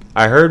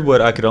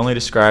could only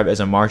describe as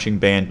a marching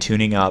band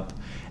tuning up,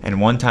 and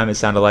one time it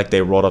sounded like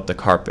they rolled up the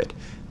carpet.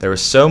 There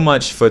was so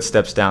much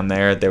footsteps down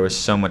there, there was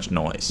so much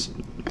noise."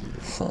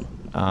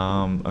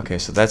 Okay,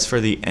 so that's for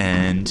the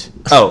end.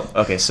 So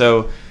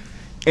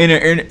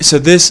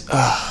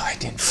I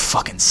didn't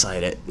fucking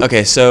cite it.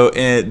 Okay, so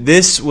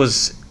this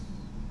was,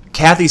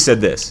 Kathy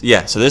said this.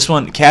 Yeah, so this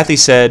one, Kathy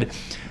said,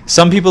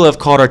 "Some people have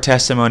called our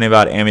testimony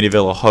about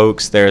Amityville a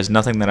hoax. There is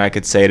nothing that I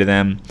could say to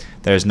them.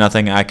 There is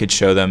nothing I could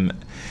show them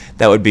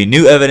that would be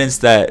new evidence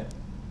that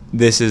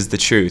this is the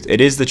truth.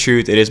 It is the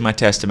truth. It is my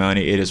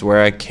testimony. It is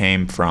where I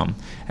came from.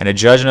 And to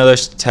judge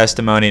another's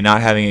testimony,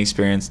 not having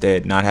experienced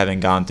it, not having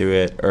gone through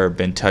it, or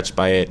been touched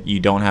by it, you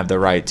don't have the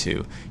right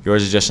to.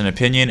 Yours is just an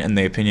opinion, and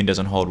the opinion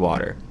doesn't hold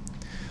water."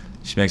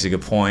 She makes a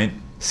good point.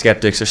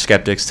 Skeptics are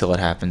skeptics till it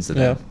happens to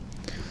them.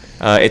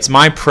 It's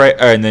my prayer,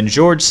 and then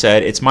George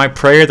said, "It's my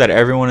prayer that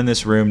everyone in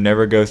this room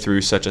never go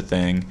through such a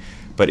thing.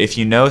 But if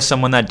you know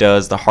someone that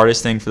does, the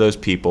hardest thing for those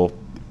people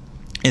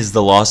is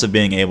the loss of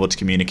being able to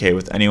communicate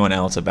with anyone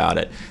else about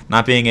it.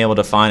 Not being able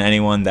to find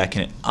anyone that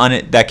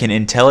can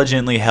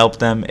intelligently help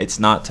them. It's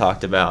not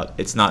talked about.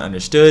 It's not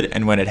understood.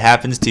 And when it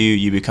happens to you,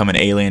 you become an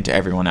alien to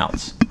everyone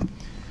else."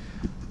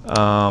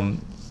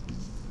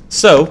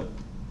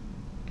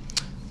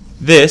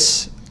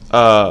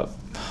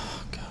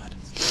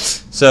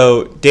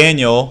 So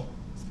Daniel,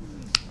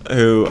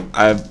 who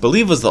I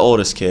believe was the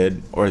oldest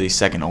kid, or the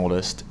second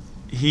oldest,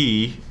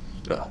 he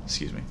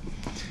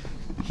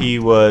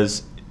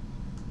was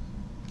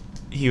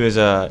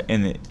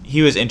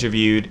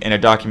interviewed in a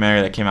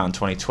documentary that came out in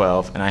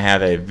 2012, and I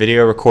have a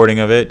video recording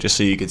of it just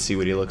so you could see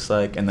what he looks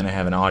like, and then I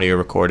have an audio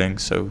recording.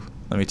 So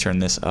let me turn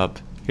this up.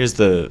 Here's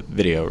the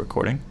video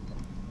recording.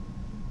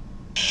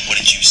 What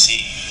did you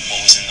see?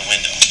 What was in the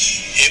window?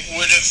 It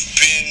would have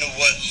been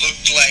what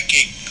looked like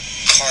a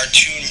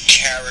cartoon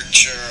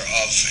character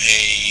of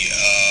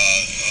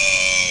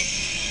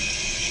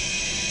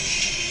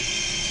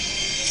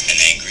an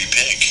angry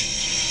pig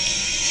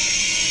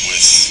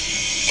with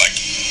like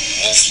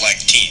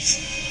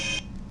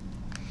teeth.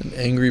 An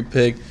angry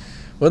pig.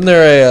 Wasn't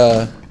there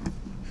a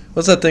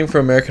what's that thing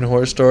from American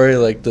Horror Story?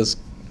 Like this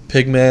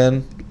pig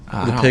man,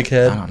 the pig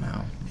head. I don't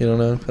know. You don't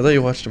know? I thought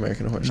you watched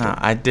American Horror Story. No,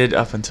 I did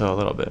up until a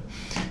little bit.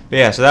 But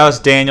yeah, so that was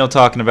Daniel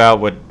talking about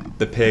what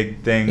the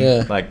pig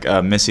thing, like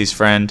Missy's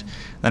friend.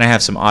 Then I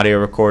have some audio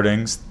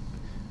recordings.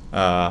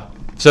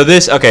 So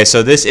this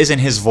isn't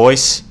his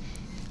voice.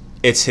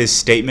 It's his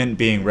statement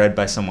being read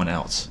by someone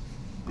else.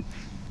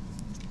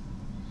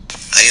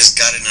 I just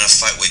got in a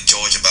fight with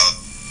George about,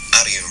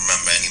 I don't even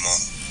remember anymore.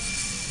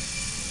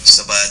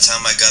 So by the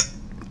time I got...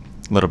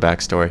 Little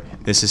backstory.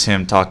 This is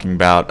him talking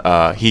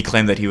about, he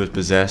claimed that he was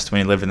possessed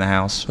when he lived in the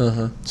house.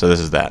 Uh-huh. So this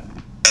is that.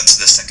 Got to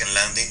the second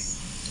landing,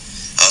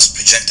 I was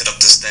projected up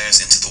the stairs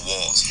into the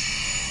walls.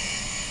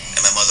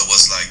 And my mother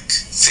was like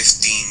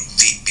 15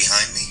 feet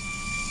behind me.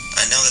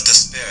 I know that the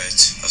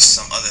spirit of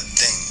some other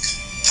thing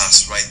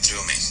passed right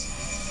through me.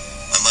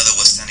 My mother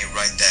was standing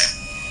right there,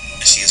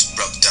 and she just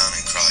broke down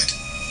and cried.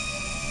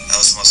 That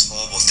was the most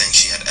horrible thing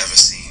she had ever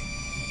seen.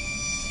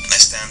 And I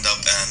stand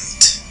up and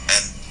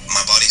my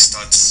body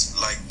starts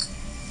like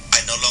I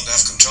no longer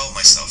have control of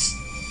myself.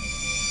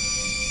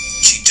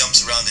 She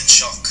jumps around in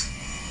shock,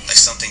 like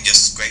something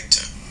just scraped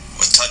her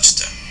or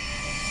touched her.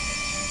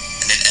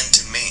 And it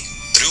entered me,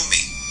 through me.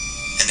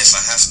 And if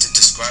I have to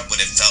describe what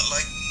it felt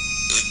like,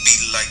 it would be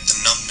like the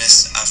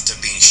numbness after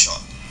being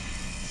shot.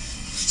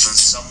 From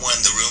somewhere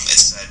in the room it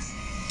said,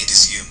 "It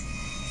is you."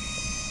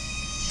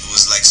 It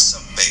was like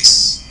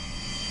sub-bass,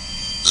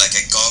 like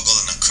a goggle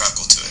and a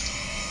crackle to it.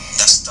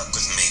 That stuck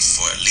with me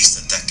for at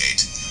least a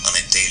decade on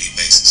a daily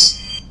basis.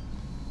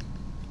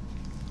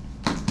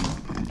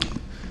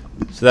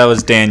 So that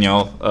was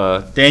Daniel.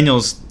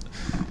 Daniel's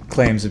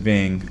claims of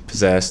being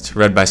possessed,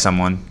 read by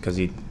someone, because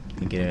he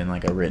get it in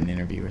like a written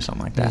interview or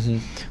something like that. Mm-hmm.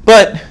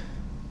 But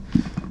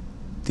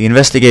the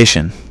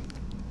investigation.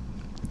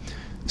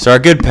 So our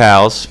good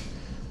pals,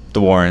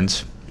 the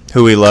Warrens,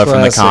 who we love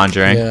Classic, from The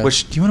Conjuring. yeah.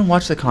 Which, do you want to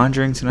watch The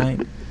Conjuring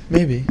tonight?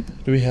 Maybe.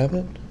 Do we have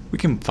it? We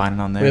can find it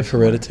on there. We have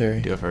Hereditary.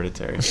 We do have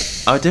Hereditary.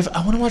 I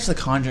want to watch The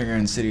Conjuring or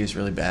Insidious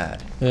really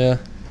bad. Yeah.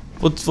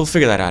 We'll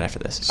figure that out after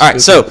this. All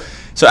right, so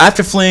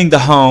after fleeing the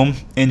home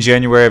in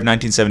January of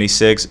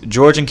 1976,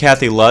 George and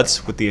Kathy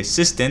Lutz, with the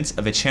assistance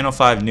of a Channel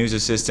 5 news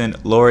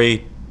assistant,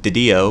 Lori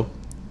Didio,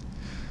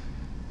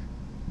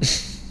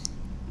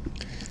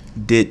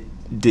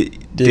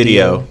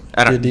 Didio.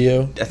 I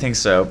think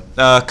so.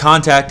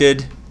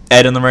 Contacted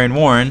Ed and Lorraine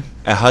Warren,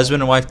 a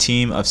husband and wife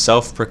team of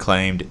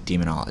self-proclaimed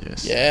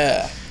demonologists.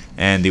 Yeah.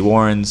 And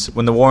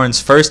when the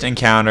Warrens first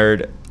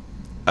entered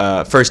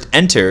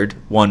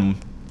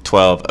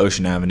 112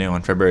 Ocean Avenue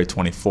on February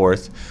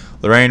 24th,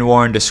 Lorraine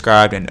Warren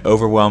described an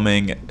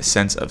overwhelming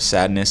sense of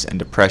sadness and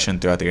depression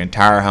throughout the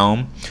entire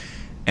home.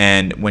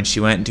 And when she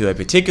went into a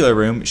particular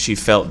room, she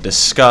felt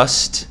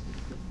disgust,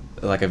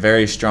 like a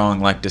very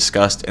strong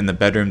disgust in the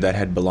bedroom that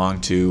had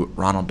belonged to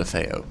Ronald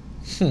DeFeo.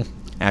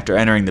 After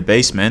entering the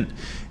basement,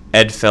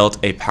 Ed felt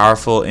a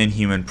powerful,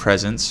 inhuman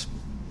presence.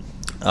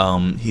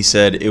 He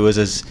said, it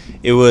was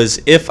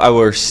if I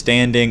were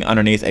standing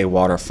underneath a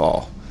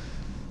waterfall,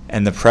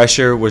 and the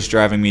pressure was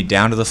driving me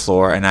down to the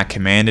floor, and I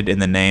commanded in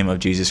the name of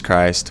Jesus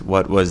Christ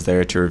what was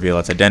there to reveal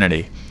its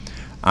identity.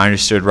 I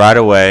understood right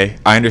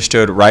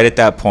at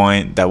that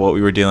point that what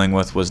we were dealing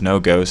with was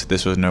no ghost.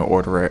 This was no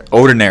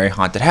ordinary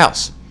haunted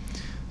house.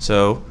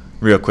 So,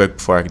 real quick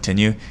before I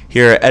continue,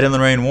 here are Ed and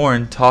Lorraine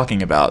Warren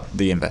talking about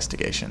the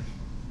investigation.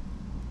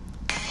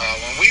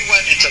 When we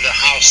went into the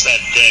house that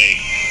day,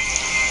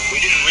 we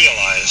didn't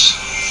realize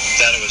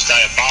that it was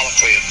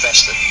diabolically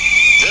infested.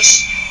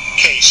 This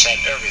case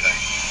had everything.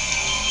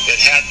 It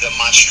had the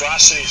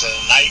monstrosities of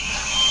the night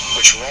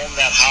which roamed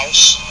that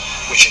house,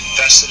 which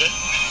infested it,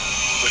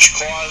 which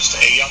caused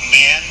a young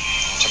man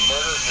to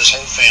murder his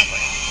whole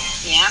family.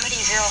 The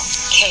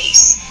Amityville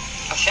case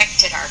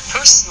affected our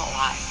personal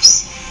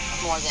lives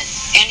more than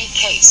any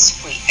case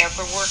we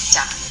ever worked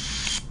on.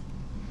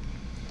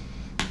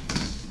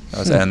 That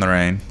was Ed and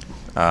Lorraine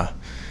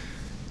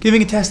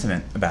giving a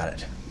testament about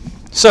it.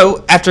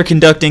 So, after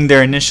conducting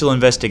their initial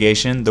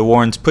investigation, the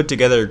Warrens put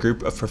together a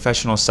group of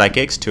professional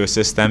psychics to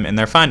assist them in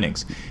their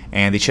findings.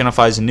 And the Channel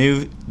 5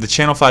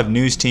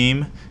 news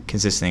team,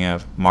 consisting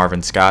of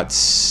Marvin Scott,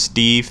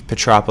 Steve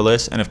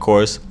Petropoulos, and of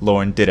course,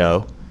 Lauren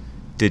Didio,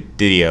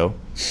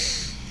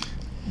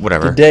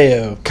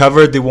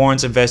 covered the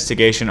Warrens'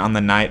 investigation on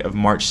the night of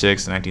March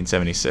 6,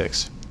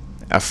 1976.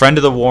 A friend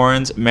of the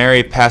Warrens,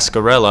 Mary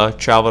Pasquarella,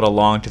 traveled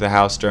along to the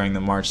house during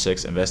the March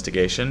 6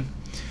 investigation.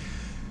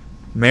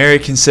 Mary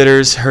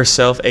considers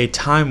herself a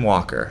time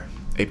walker,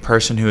 a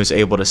person who is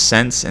able to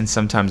sense and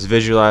sometimes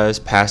visualize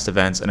past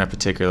events in a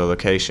particular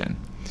location.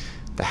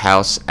 The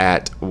house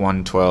at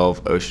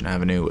 112 Ocean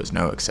Avenue was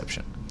no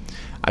exception.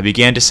 I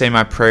began to say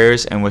my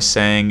prayers and was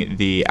saying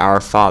the Our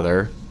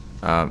Father,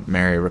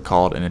 Mary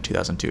recalled in a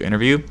 2002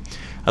 interview.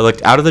 I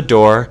looked out of the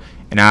door,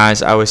 and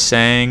as I was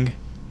saying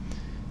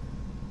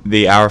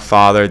the Our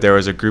Father, there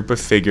was a group of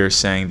figures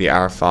saying the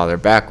Our Father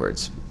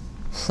backwards.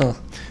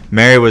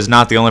 Mary was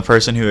not the only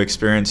person who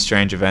experienced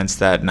strange events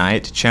that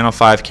night. Channel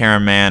 5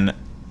 cameraman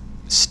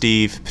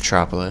Steve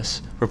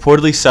Petropoulos,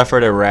 reportedly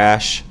suffered a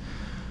rash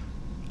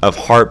of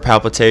heart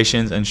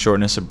palpitations and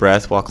shortness of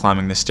breath while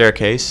climbing the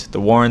staircase.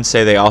 The Warrens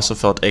say they also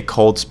felt a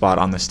cold spot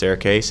on the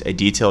staircase, a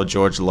detail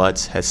George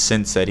Lutz has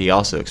since said he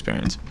also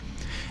experienced.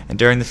 And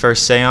during the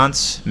first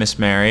seance, Miss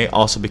Mary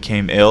also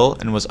became ill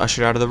and was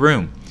ushered out of the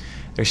room.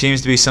 There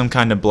seems to be some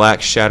kind of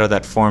black shadow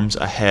that forms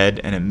a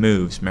head and it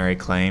moves, Mary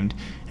claimed,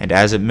 and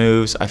as it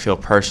moves, I feel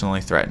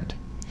personally threatened.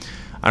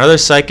 Another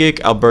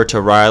psychic, Alberta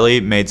Riley,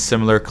 made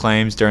similar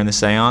claims during the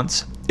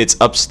seance. It's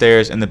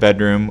upstairs in the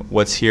bedroom.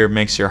 What's here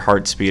makes your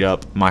heart speed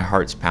up. My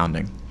heart's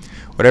pounding.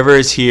 Whatever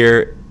is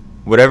here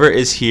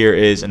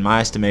is, in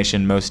my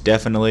estimation, most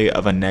definitely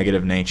of a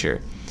negative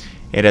nature.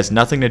 It has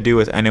nothing to do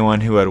with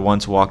anyone who had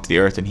once walked the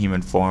earth in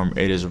human form.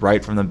 It is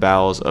right from the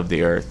bowels of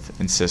the earth,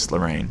 insists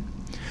Lorraine.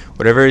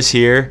 Whatever is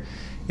here,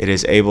 it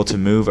is able to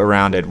move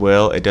around at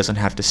will. It doesn't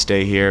have to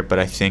stay here, but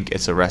I think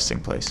it's a resting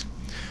place.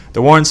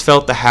 The Warrens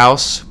felt the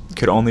house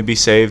could only be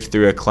saved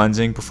through a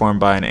cleansing performed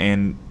by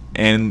an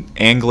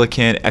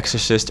Anglican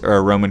exorcist or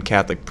a Roman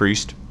Catholic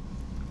priest.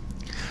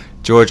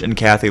 George and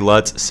Kathy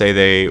Lutz say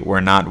they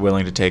were not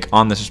willing to take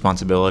on this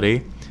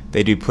responsibility.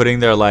 They'd be putting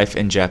their life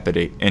in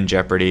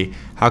jeopardy.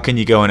 How can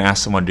you go and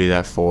ask someone to do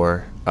that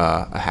for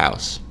a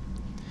house?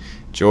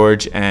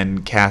 George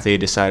and Kathy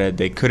decided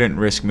they couldn't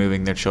risk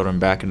moving their children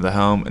back into the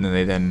home, and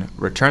they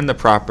returned the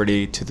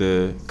property to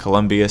the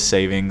Columbia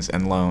Savings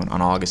and Loan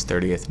on August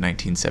 30th,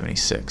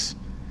 1976.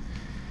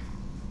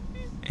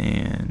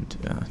 And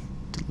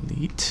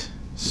delete.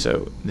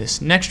 So this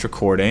next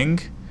recording,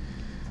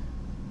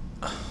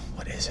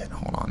 what is it?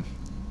 Hold on.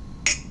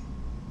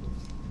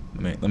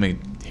 Let me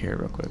hear it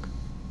real quick.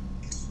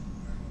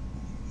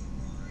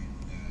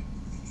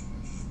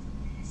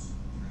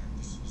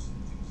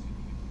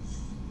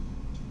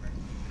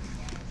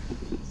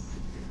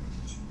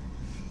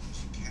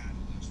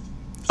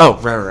 Oh,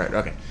 right,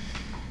 okay.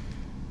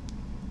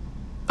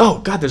 Oh,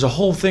 God, there's a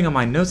whole thing on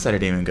my notes that I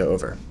didn't even go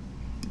over.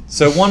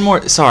 So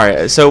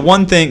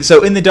one thing,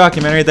 so in the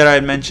documentary that I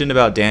had mentioned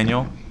about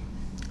Daniel,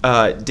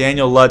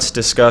 Daniel Lutz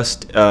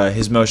discussed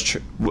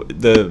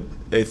the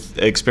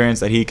experience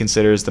that he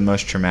considers the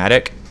most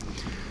traumatic.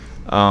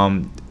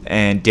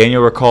 And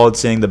Daniel recalled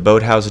seeing the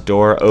boathouse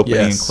door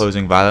opening and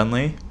closing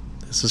violently.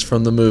 This is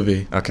from the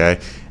movie. Okay.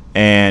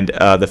 And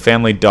the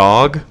family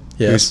dog,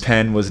 whose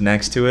pen was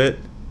next to it,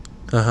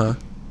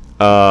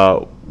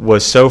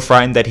 was so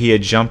frightened that he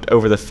had jumped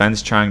over the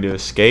fence trying to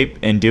escape.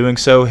 In doing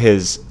so,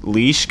 his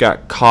leash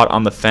got caught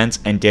on the fence,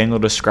 and Daniel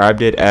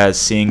described it as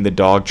seeing the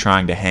dog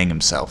trying to hang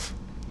himself.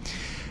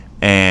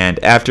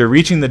 And after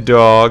rescuing the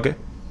dog,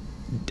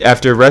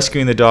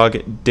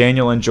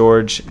 Daniel and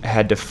George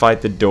had to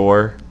fight the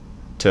boathouse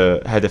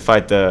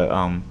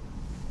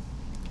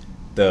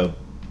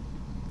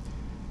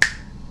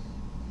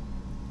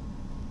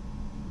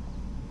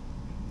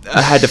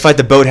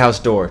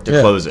door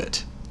to close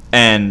it.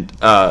 And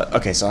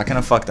okay, so I kind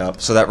of fucked up.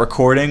 So that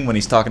recording when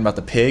he's talking about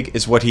the pig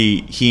is what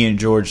he and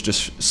George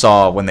just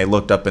saw when they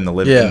looked up in the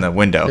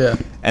window. Yeah.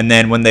 And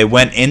then when they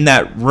went in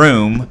that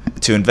room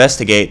to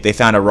investigate, they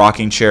found a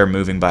rocking chair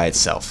moving by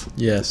itself.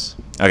 Yes.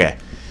 Okay.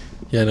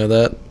 Yeah, no,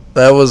 that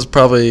was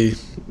probably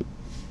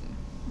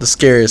the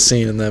scariest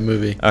scene in that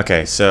movie.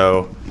 Okay,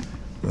 so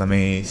let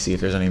me see if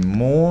there's any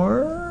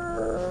more.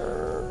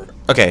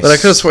 Okay. But I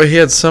could have sworn he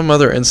had some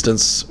other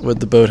instance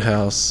with the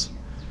boathouse.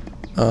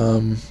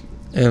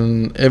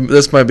 And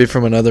this might be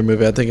from another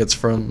movie. I think it's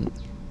from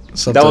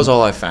something. That was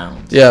all I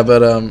found. Yeah, but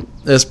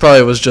this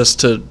probably was just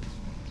to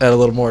add a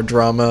little more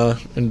drama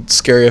and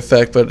scary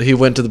effect. But he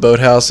went to the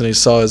boathouse and he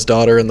saw his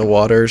daughter in the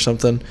water or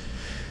something,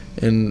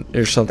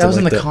 or something. That was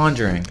like in The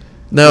Conjuring.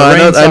 No, I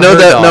know that.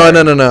 No.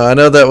 I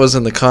know that was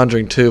in The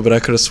Conjuring too. But I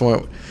could have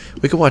sworn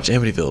we could watch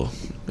Amityville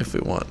if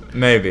we want.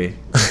 Maybe.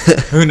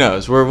 Who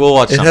knows? We'll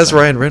watch. It has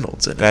Ryan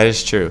Reynolds in it. That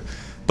is true.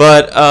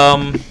 But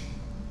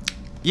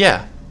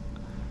yeah.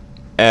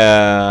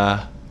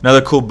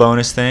 Another cool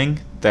bonus thing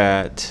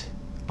that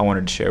I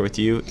wanted to share with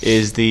you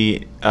is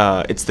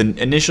it's the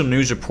initial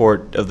news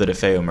report of the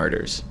DeFeo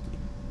murders.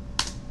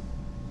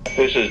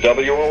 This is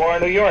WOR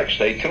New York.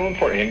 Stay tuned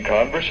for In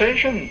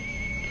Conversation.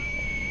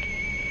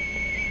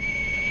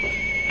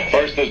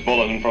 First, this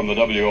bulletin from the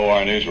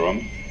WOR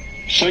newsroom.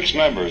 6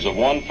 members of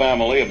one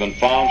family have been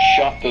found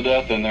shot to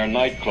death in their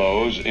night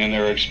clothes in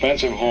their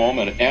expensive home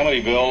in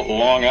Amityville,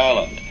 Long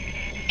Island.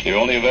 The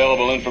only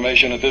available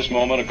information at this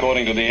moment,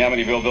 according to the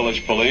Amityville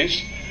Village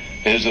Police,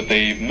 is that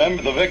the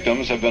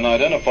victims have been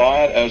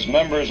identified as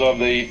members of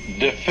the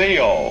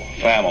DeFeo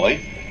family.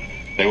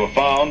 They were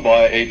found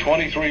by a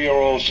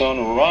 23-year-old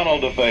son,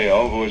 Ronald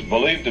DeFeo, who is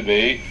believed to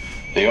be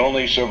the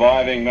only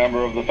surviving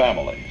member of the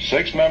family.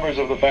 6 members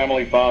of the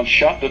family found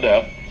shot to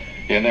death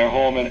in their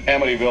home in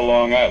Amityville,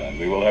 Long Island.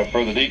 We will have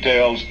further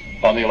details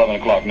on the 11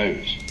 o'clock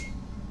news.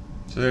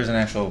 So there's an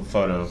actual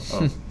photo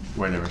of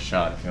where they were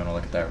shot, if you want to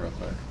look at that real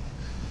quick.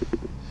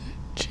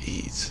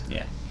 Jeez.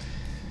 Yeah.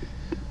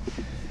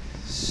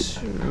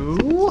 So,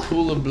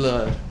 pool of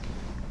blood.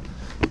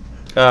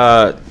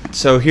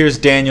 So here's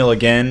Daniel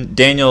again.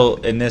 Daniel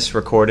in this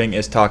recording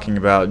is talking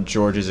about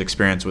George's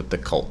experience with the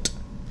cult.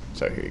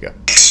 So here you go.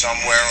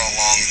 Somewhere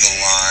along the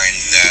line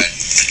that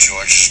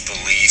George's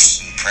beliefs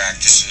and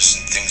practices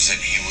and things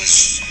that he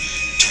was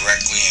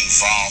directly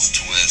involved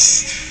with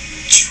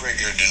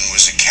triggered and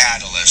was a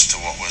catalyst to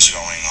what was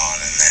going on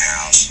in the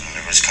house. And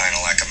it was kind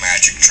of like a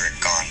magic trick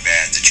gone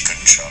bad that you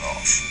couldn't shut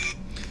off.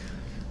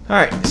 All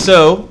right,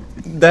 so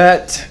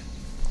that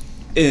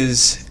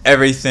is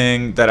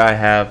everything that I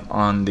have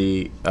on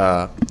the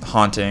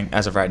haunting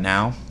as of right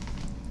now.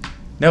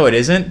 No, it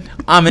isn't.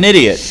 I'm an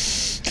idiot.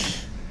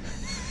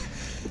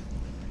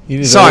 You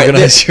need to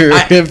organize your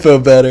info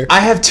better. I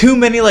have too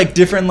many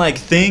different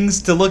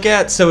things to look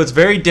at, so it's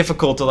very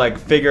difficult to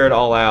figure it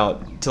all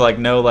out to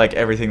know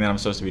everything that I'm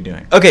supposed to be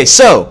doing. Okay,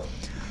 so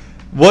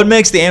what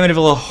makes the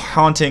Amityville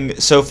haunting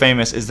so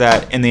famous is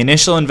that in the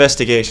initial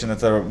investigation that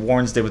the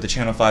Warrens did with the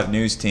Channel 5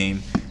 news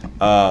team,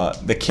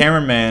 the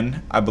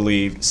cameraman, I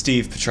believe,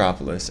 Steve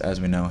Petropoulos,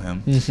 as we know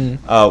him,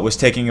 was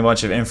taking a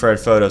bunch of infrared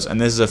photos, and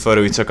this is a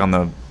photo he took on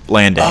the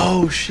landing.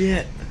 Oh,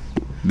 shit.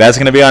 That's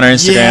going to be on our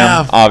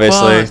Instagram,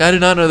 obviously. Fuck. I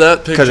did not know that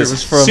picture because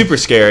was from... super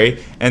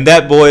scary. And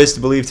that boy is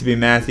believed to be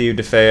Matthew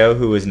DeFeo,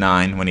 who was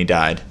 9 when he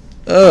died.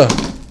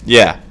 Ugh.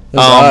 Yeah.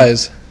 Those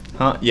eyes.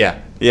 Huh? Yeah.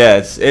 Yeah,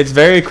 it's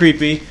very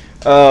creepy.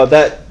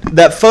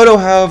 That photo,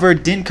 however,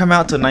 didn't come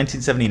out till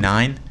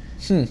 1979,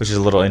 which is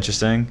a little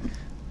interesting.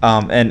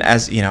 And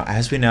as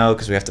we know,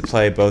 because we have to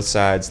play both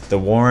sides, the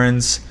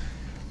Warrens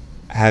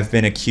have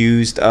been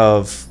accused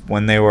of,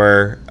 when they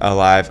were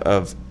alive,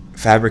 of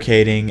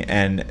fabricating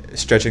and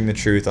stretching the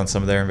truth on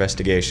some of their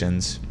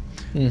investigations.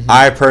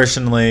 I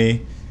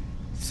personally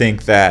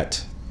think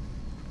that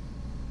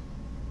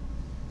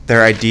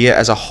their idea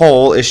as a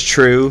whole is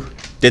true.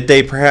 Did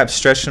they perhaps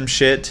stretch some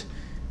shit?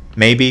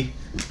 Maybe.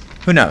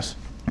 Who knows?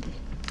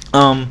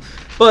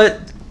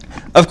 But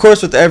of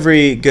course, with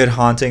every good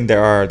haunting,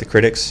 there are the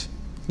critics.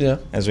 Yeah.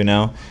 As we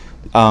know.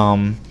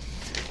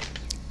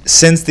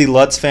 Since the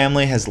Lutz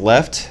family has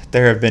left,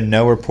 there have been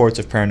no reports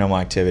of paranormal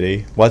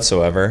activity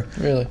whatsoever.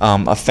 Really?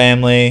 A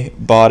family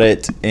bought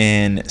it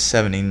in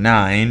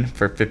 '79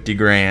 for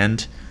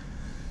 $50,000,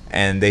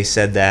 and they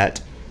said that,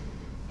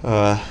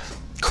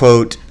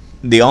 quote,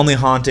 the only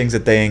hauntings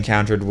that they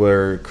encountered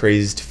were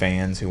crazed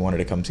fans who wanted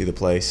to come see the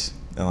place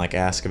and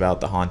ask about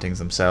the hauntings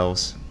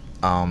themselves.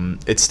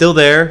 It's still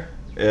there.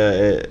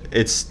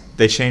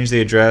 They changed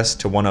the address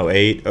to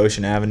 108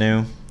 Ocean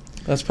Avenue.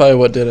 That's probably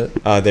what did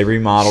it. They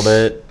remodeled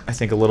it, I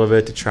think, a little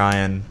bit to try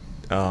and,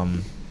 I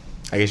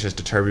guess, just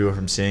deter people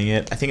from seeing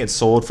it. I think it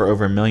sold for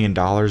over $1 million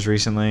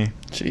recently.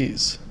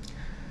 Jeez.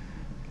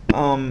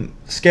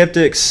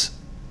 Skeptics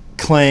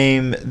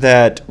claim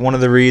that one of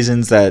the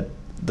reasons that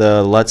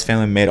the Lutz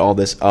family made all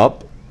this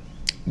up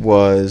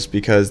was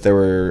because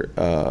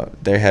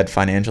they had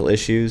financial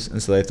issues,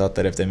 and so they thought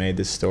that if they made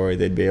this story,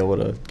 they'd be able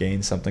to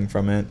gain something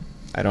from it.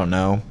 I don't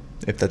know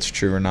if that's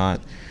true or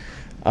not.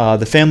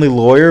 The family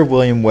lawyer,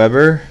 William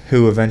Weber,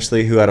 who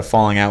had a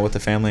falling out with the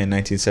family in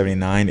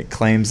 1979,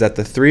 claims that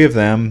the three of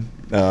them,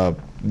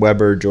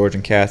 Weber, George,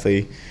 and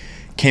Kathy,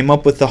 came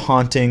up with the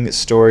haunting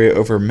story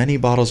over many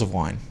bottles of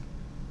wine.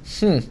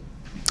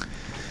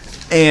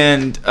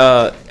 And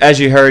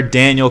as you heard,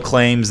 Daniel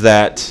claims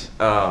that...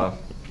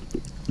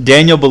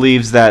 Daniel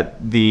believes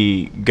that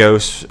the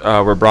ghosts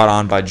were brought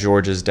on by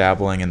George's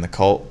dabbling in the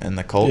cult.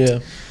 Yeah.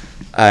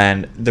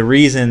 And the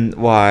reason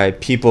why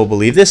people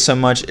believe this so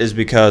much is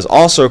because,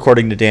 also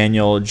according to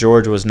Daniel,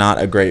 George was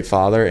not a great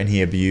father, and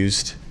he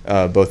abused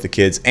both the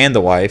kids and the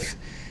wife.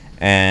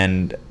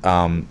 And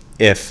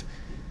if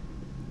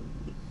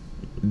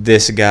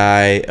this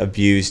guy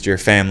abused your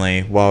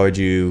family, why would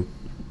you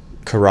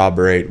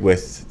corroborate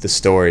with the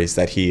stories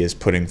that he is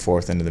putting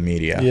forth into the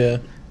media? Yeah.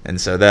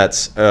 And so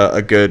that's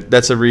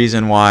a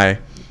reason why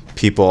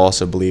people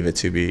also believe it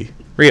to be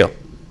real.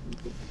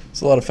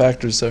 There's a lot of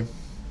factors there.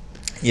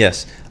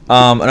 Yes.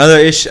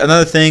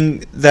 Another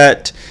thing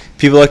that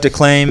people like to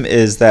claim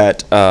is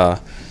that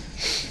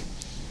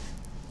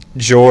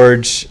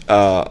George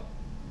only...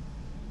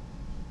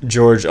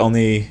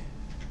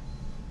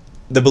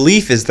 The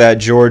belief is that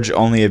George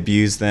only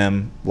abused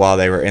them while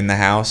they were in the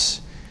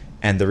house,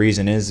 and the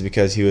reason is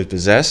because he was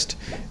possessed.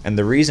 And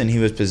the reason he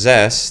was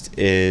possessed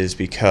is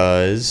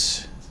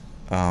because...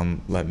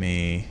 let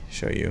me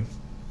show you.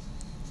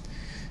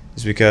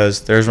 It's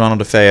because there's Ronald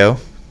DeFeo.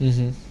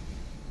 Mm-hmm.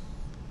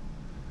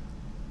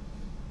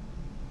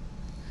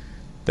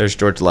 There's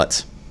George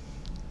Lutz.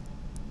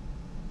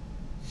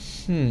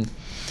 It's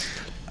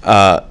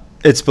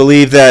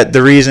believed that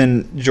the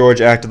reason George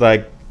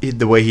acted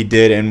the way he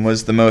did and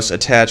was the most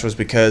attached was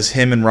because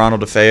him and Ronald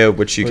DeFeo,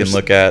 which you can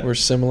look at... We're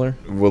similar.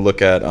 We'll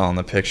look at on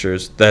the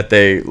pictures, that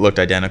they looked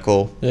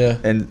identical. Yeah.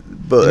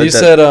 But you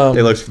said...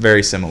 they looked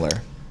very similar.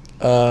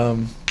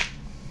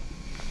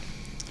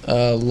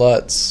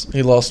 Lutz,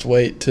 he lost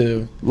weight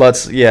too.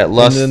 Lutz.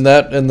 And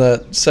then in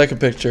that second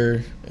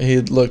picture, he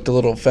looked a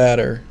little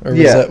fatter. Or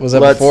was that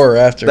Lutz, before or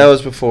after? That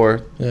was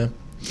before. Yeah.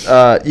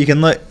 You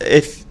can look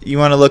if you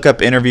want to look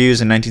up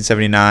interviews in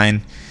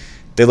 1979.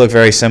 They look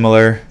very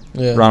similar.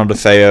 Yeah. Ronald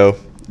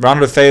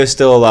DeFeo is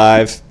still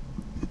alive.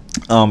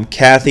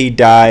 Kathy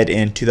died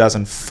in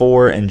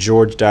 2004 and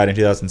George died in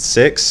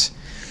 2006.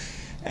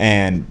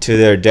 And to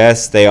their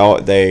deaths,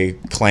 they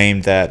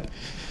claimed that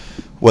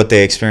what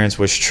they experienced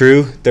was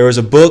true. There was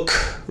a book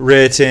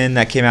written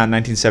that came out in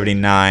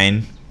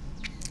 1979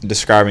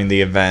 describing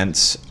the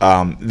events.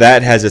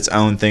 That has its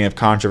own thing of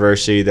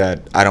controversy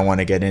that I don't want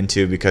to get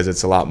into because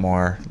it's a lot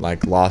more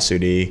like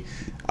lawsuity.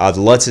 The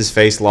Lutz's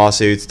faced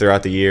lawsuits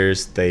throughout the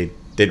years. They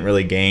didn't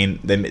really gain.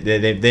 They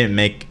didn't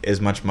make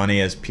as much money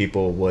as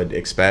people would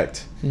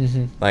expect.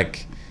 Mm-hmm.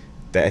 Like,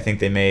 I think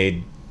they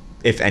made,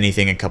 if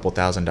anything, a couple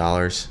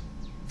 $1,000s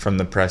from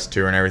the press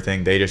tour and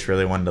everything. They just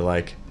really wanted to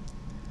like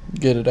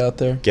get it out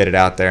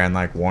there and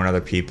like warn other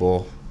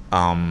people.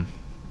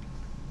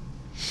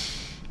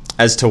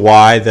 As to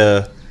why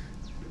the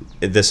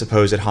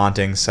supposed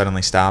haunting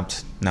suddenly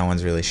stopped, no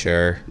one's really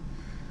sure.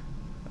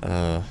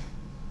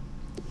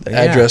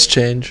 Address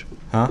change.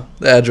 Huh?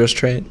 The address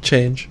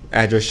change.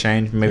 Address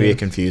change. Maybe it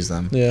confused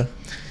them. Yeah.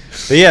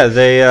 But yeah,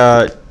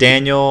 they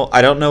Daniel.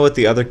 I don't know what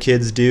the other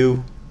kids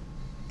do.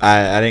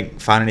 I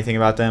didn't find anything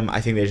about them. I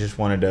think they just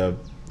wanted to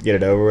get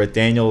it over with.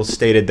 Daniel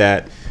stated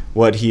that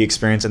what he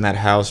experienced in that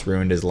house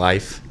ruined his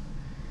life,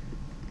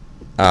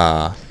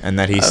 and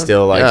that he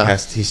still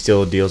he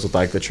still deals with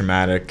like the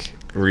traumatic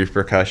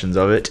repercussions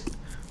of it.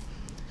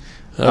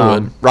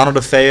 Ronald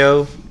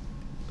DeFeo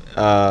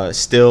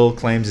still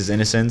claims his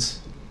innocence.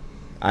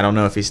 I don't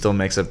know if he still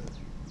makes up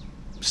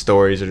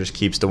stories or just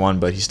keeps to one,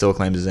 but he still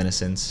claims his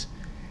innocence.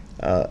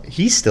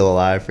 He's still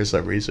alive for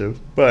some reason,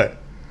 but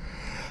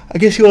I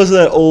guess he wasn't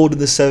that old in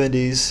the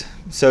 70s,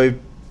 so he'd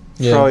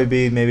probably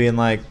be maybe in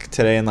like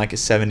today in like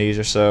his 70s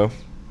or so.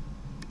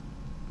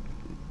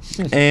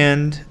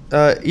 And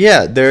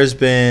there's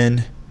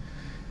been,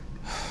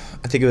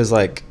 I think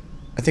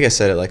I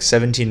said it, like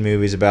 17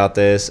 movies about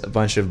this, a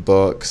bunch of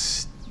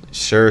books,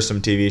 sure,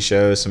 some TV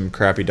shows, some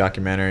crappy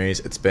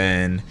documentaries.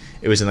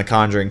 It was in The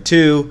Conjuring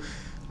 2.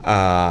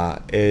 I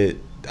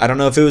don't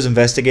know if it was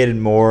investigated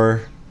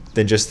more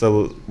than just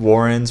the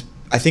Warrens.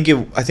 I think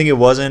it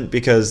wasn't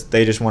because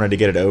they just wanted to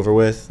get it over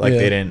with. Like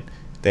they didn't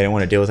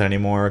want to deal with it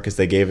anymore because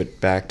they gave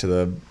it back to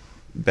the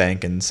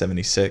bank in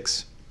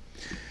 '76.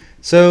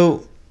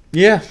 So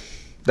yeah,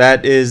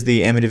 that is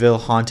the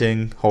Amityville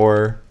haunting,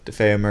 horror,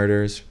 DeFeo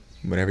murders,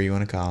 whatever you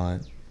want to call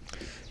it.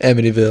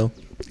 Amityville.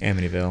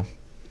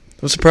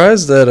 I'm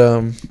surprised that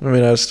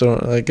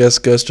I guess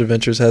Ghost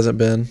Adventures hasn't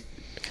been,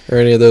 or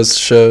any of those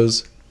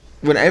shows.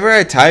 Whenever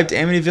I typed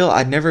Amityville,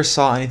 I never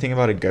saw anything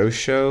about a ghost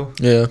show.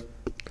 Yeah.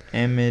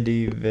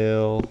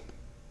 Amityville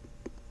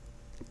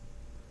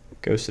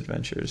Ghost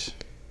Adventures.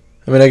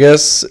 I mean, I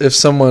guess since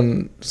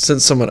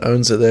someone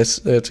owns it,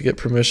 they have to get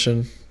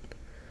permission.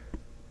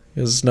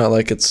 It's not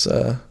like it's.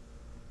 It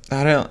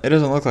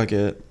doesn't look like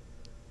it.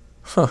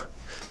 Huh.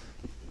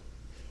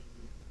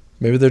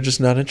 Maybe they're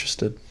just not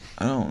interested.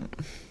 I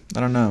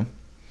don't know.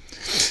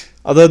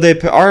 Although they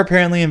are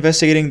apparently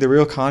investigating the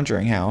real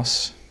Conjuring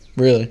house.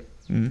 Really?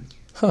 Mm.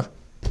 Huh.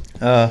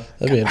 That'd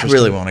be interesting. I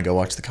really want to go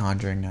watch The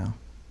Conjuring now.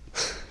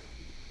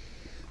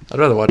 I'd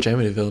rather watch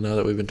Amityville now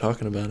that we've been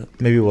talking about it.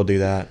 Maybe we'll do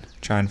that.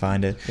 Try and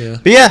find it. Yeah.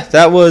 But yeah,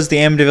 that was the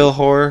Amityville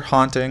horror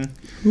haunting.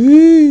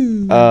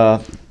 Woo!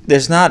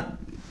 There's not...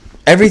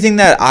 Everything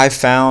that I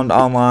found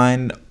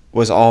online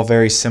was all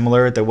very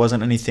similar. There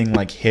wasn't anything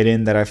like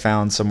hidden that I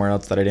found somewhere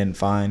else that I didn't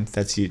find.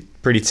 That's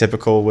pretty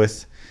typical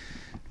with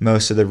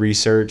most of the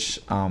research.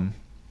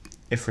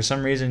 If for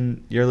some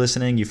reason you're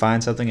listening, you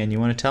find something and you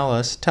want to tell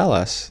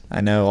us.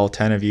 I know all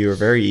 10 of you are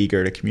very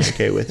eager to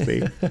communicate with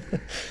me.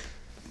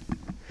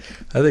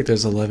 I think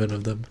there's 11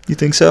 of them. You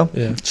think so?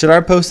 Yeah. Should I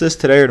post this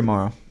today or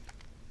tomorrow?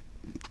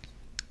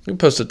 You can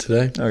post it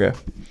today. Okay.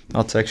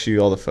 I'll text you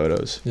all the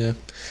photos. Yeah.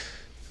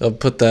 I'll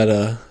put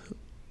that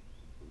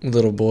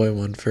little boy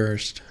one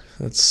first.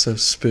 That's so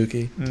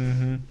spooky.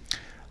 Mm-hmm.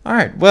 All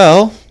right.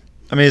 Well,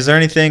 I mean, is there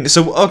anything?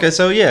 So, okay.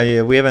 So, yeah. I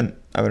haven't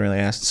really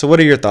asked. So,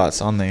 what are your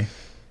thoughts on the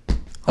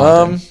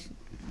haunting?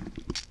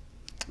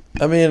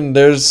 I mean,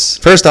 there's...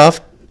 First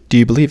off, do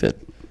you believe it?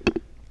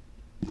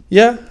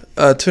 Yeah,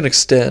 to an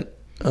extent.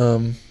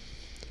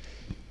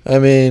 I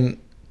mean,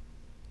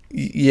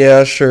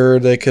 yeah, sure,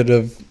 they could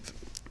have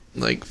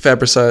like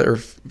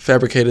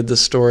fabricated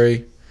this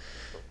story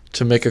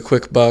to make a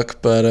quick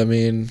buck, but I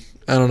mean,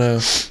 I don't know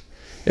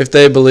if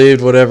they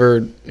believed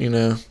whatever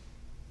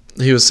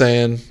he was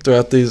saying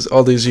throughout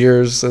all these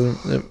years.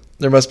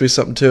 There must be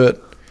something to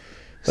it.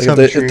 Like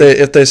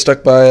if they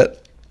stuck by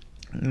it,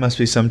 must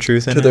be some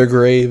truth in it to their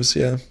graves.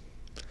 Yeah,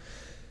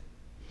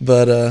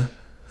 but I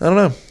don't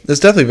know. It's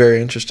definitely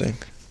very interesting.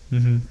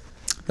 Mm-hmm.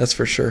 That's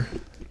for sure.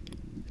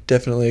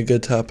 Definitely a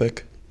good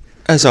topic.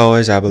 As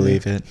always, I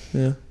believe it.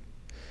 Yeah.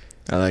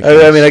 I like.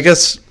 I mean, I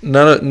guess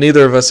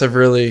neither of us have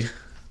really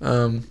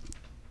been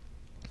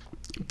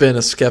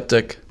a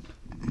skeptic.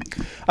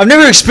 I've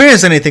never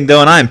experienced anything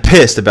though, and I'm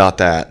pissed about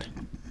that.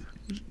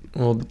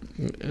 Well,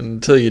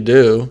 until you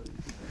do.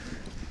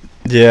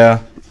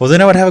 Yeah. Well,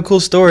 then I would have a cool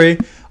story.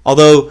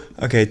 Although,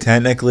 okay,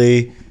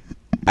 technically,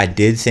 I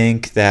did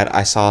think that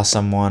I saw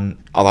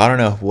someone. Although I don't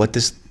know what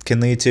this can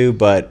lead to,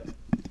 but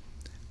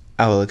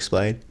I will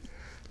explain.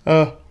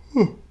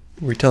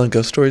 We're telling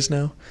ghost stories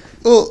now.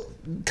 Well,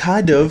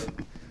 kind of.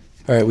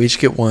 All right, we each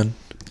get one.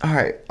 All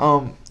right.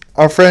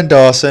 Our friend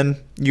Dawson,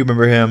 you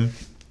remember him?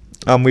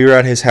 We were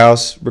at his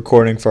house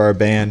recording for our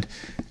band,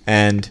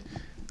 and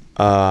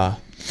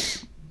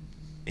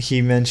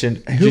he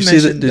mentioned.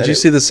 Did you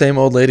see the same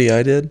old lady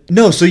I did?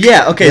 No. So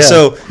yeah. Okay.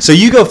 Yeah. So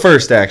you go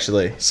first,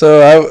 actually.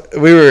 So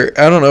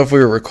I don't know if we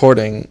were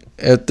recording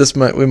at this.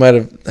 We might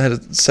have had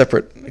it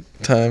separate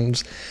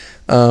times,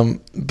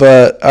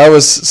 but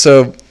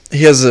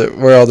he has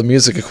where all the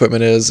music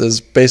equipment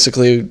is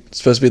basically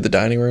supposed to be the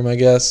dining room, I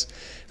guess.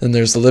 Then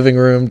there's the living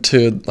room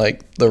to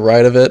like the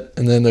right of it,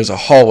 and then there's a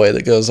hallway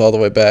that goes all the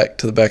way back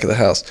to the back of the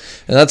house,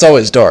 and that's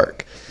always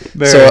dark.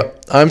 So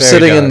I'm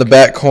sitting in the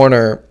back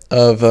corner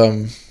of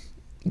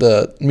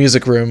the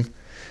music room,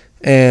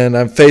 and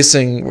I'm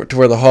facing to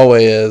where the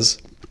hallway is,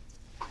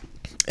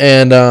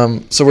 and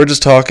so we're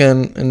just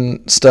talking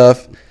and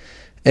stuff,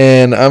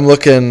 and I'm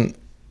looking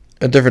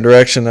a different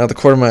direction. Out the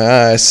corner of my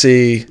eye, I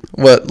see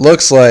what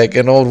looks like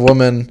an old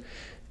woman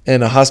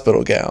in a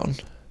hospital gown.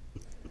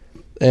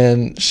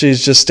 And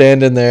she's just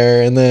standing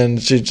there, and then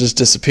she just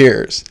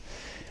disappears.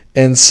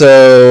 And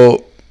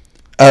so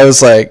I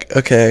was like,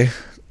 okay,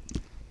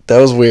 that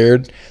was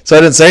weird. So I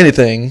didn't say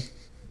anything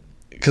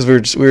because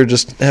we were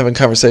just having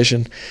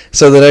conversation.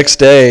 So the next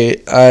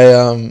day,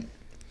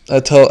 I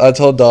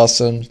told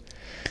Dawson,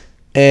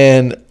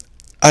 and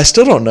I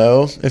still don't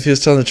know if he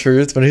was telling the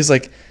truth, but he's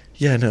like,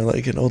 yeah, no,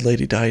 like an old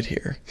lady died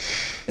here.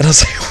 And I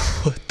was like,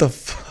 what the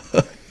fuck?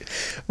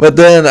 But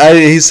then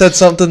he said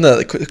something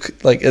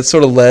that like it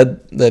sort of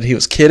led that he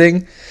was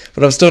kidding,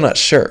 but I'm still not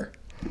sure.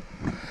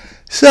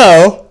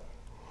 So,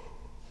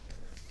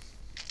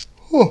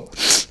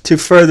 to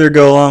further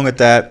go along with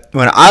that,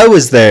 when I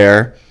was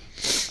there,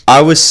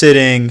 I was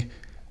sitting,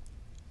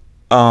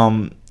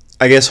 I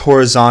guess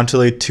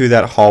horizontally to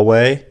that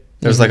hallway.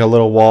 There's like a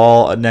little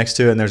wall next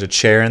to it, and there's a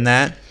chair in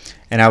that.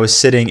 And I was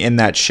sitting in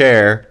that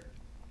chair.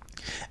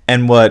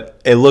 And what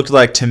it looked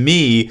like to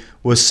me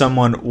was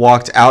someone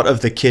walked out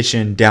of the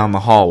kitchen down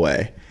the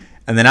hallway.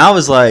 And then I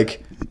was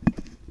like,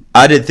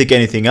 I didn't think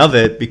anything of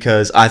it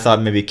because I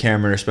thought maybe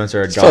Cameron or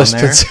Spencer had gone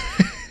there.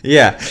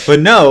 Yeah,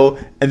 but no.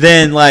 And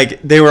then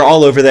like they were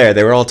all over there.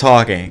 They were all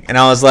talking. And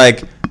I was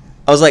like,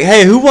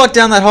 hey, who walked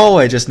down that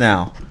hallway just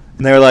now?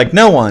 And they were like,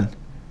 no one.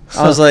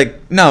 I was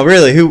like, no,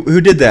 really, who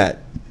did that?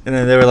 And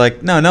then they were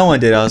like, no one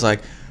did. I was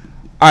like,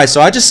 all right,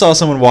 so I just saw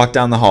someone walk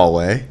down the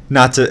hallway.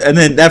 And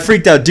then that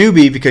freaked out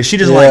Doobie because she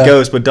doesn't like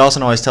ghosts, but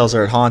Dawson always tells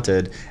her it's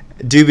haunted.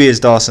 Doobie is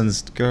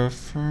Dawson's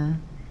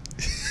girlfriend.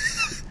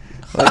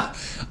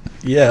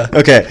 Yeah.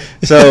 Okay.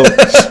 So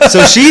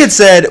she had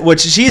said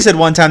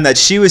one time that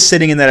she was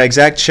sitting in that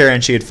exact chair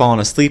and she had fallen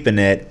asleep in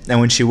it,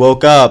 and when she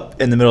woke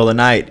up in the middle of the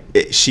night,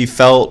 she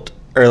felt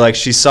or like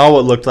she saw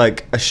what looked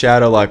like a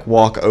shadow like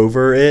walk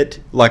over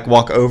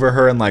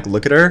her and like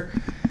look at her.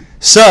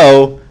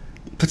 So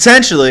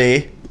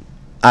potentially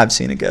I've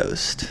seen a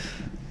ghost.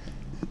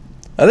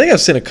 I think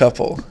I've seen a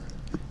couple.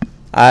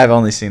 I've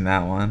only seen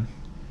that one.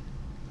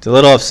 It's a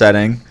little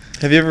upsetting.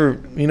 Have you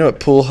ever, you know what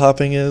pool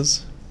hopping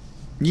is?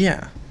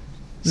 Yeah.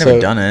 Never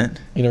done it.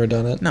 You never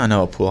done it? No, I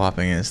know what pool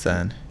hopping is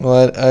then.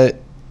 Well,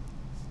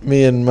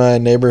 me and my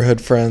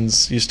neighborhood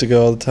friends used to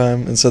go all the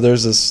time, and so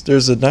there's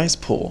a nice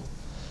pool.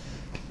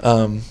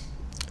 So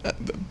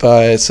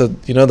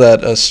you know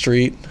that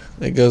street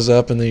that goes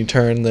up and then you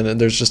turn, then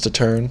there's just a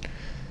turn.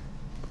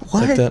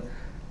 What? Like that.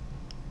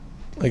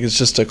 Like it's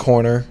just a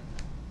corner.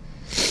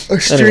 A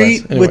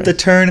street with the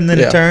turn and then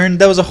a turn?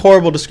 That was a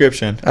horrible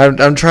description.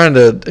 I'm trying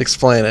to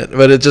explain it,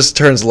 but it just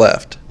turns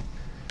left.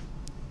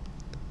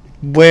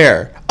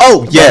 Where?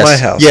 Oh, yes. My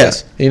house.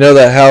 Yes. Yeah. You know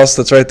that house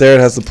that's right there?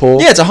 It has the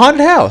pool? Yeah, it's a haunted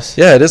house.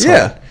 Yeah, it is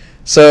haunted.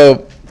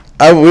 So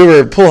we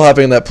were pool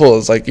hopping in that pool.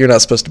 It's like you're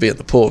not supposed to be in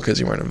the pool because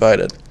you weren't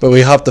invited. But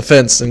we hopped the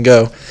fence and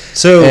go.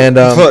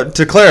 So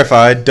to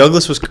clarify,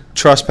 Douglas was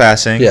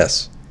trespassing.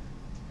 Yes.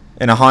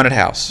 In a haunted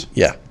house.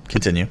 Yeah.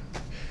 Continue.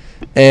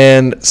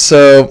 And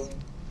so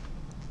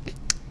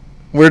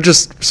we're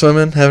just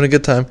swimming, having a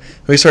good time.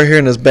 We start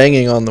hearing this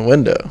banging on the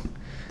window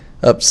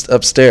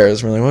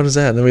upstairs. We're like, what is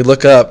that? And then we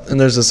look up, and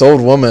there's this old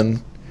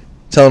woman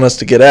telling us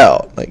to get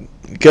out. Like,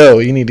 go,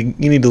 you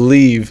need to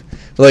leave.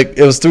 Like,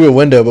 it was through a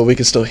window, but we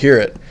could still hear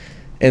it.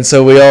 And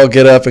so we all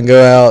get up and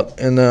go out.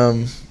 And,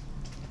 of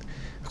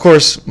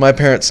course, my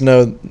parents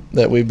know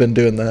that we've been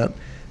doing that.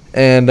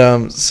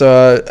 And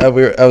so I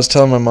was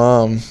telling my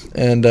mom,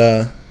 and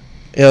I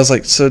was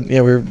like,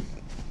 we were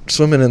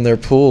swimming in their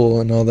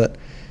pool and all that.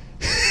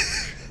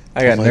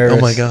 I got nervous.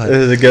 Oh my god!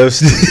 The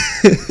ghost.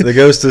 The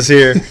ghost is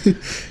here.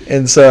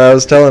 And so I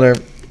was telling her,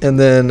 and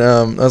then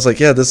I was like,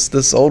 "Yeah,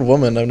 this old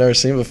woman I've never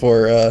seen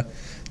before,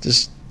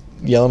 just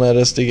yelling at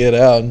us to get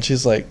out." And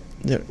she's like,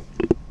 "Yeah,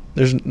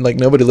 there's like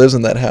nobody lives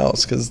in that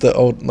house because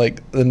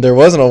and there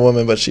was an old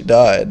woman, but she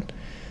died."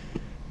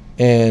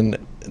 And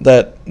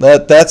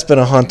that's been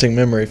a haunting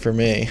memory for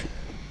me.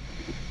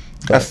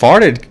 I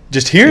farted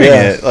just hearing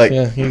it. Like,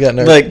 yeah, you got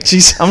nervous. Like,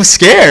 jeez, I'm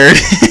scared.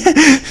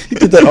 You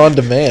did that on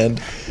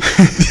demand.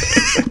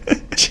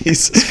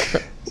 Jesus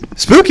Christ.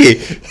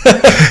 Spooky.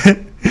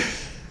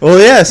 Well,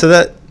 yeah. So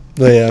that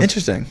yeah,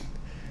 interesting.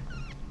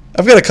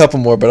 I've got a couple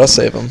more, but I'll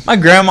save them. My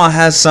grandma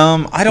has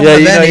some. I don't Yeah, have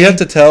you know, any. you have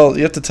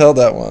to tell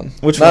that one.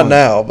 Which Not one?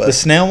 now, but The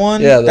snail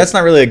one? Yeah, That's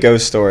not really a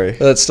ghost story.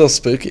 but it's still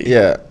spooky.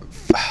 Yeah.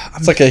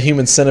 It's like a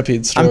human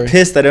centipede story. I'm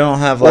pissed that I don't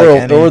have like or,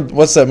 any. or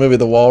what's that movie,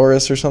 The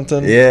Walrus or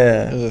something?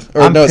 Yeah. Ugh.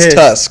 Or I'm no, it's pissed.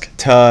 Tusk.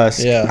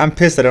 Tusk. Yeah. I'm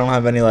pissed that I don't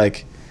have any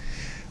like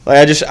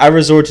I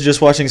resort to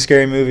just watching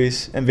scary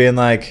movies and being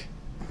like,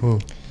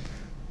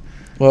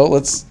 Well,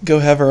 let's go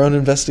have our own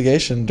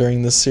investigation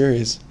during this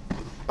series.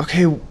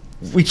 okay,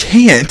 we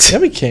can't. Yeah,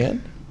 we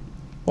can.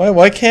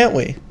 Why can't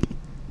we?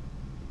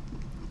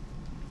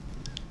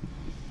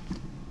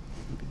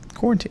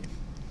 Quarantine.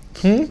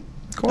 Oh,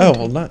 Quarantine.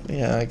 well, not.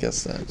 Yeah, I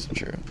guess that's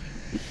true.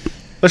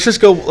 Let's just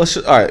go. All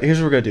right, here's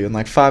what we're gonna do. In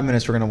like 5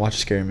 minutes, we're gonna watch a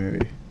scary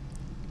movie.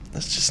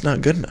 That's just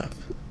not good enough.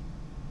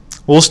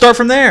 We'll start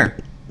from there.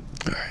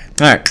 All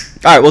right.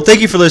 All right. Well,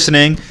 thank you for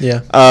listening.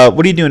 Yeah.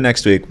 What are you doing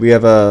next week? We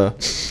have a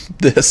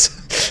This.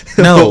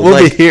 no, we'll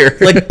like, be here.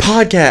 like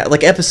podcast,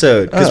 like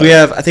episode, because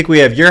Oh. I think we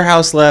have your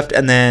house left,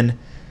 and then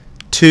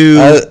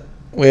 2,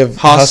 We have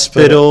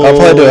Hospital, I'll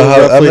probably I'm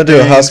roughly gonna do a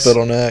things.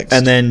 hospital next,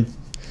 and then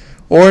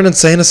or an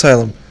insane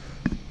asylum,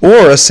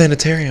 or a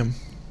sanitarium.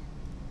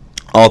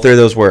 all 3 of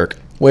those work.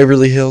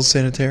 Waverly Hills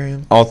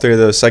Sanitarium. All 3 of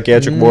those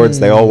psychiatric wards,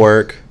 they all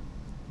work.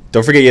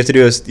 Don't forget, you have to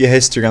do a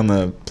history on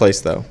the place,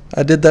 though.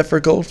 I did that for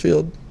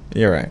Goldfield.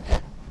 You're right.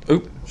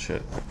 Oop,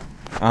 shit.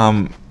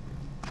 All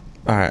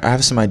right, I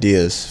have some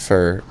ideas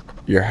for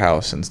your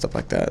house and stuff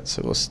like that,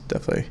 so we'll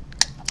definitely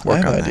work I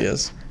on have that.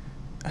 ideas.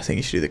 I think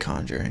you should do The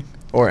Conjuring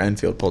or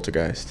Enfield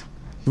Poltergeist.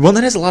 One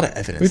that has a lot of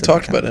evidence. We that'd be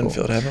talked kinda about cool.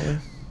 Enfield, haven't we?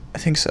 I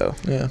think so.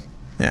 Yeah.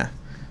 Yeah.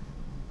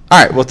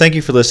 All right. Well, thank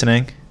you for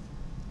listening.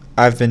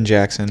 I've been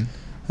Jackson,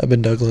 I've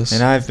been Douglas.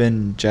 and I've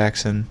been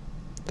Jackson,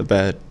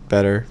 the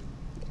better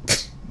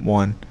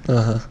one.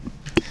 Uh-huh.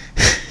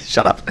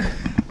 Shut up.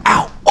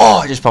 Ow. Oh,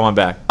 I just popped my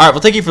back. All right.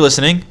 Well, thank you for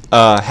listening.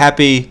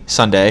 Happy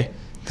Sunday.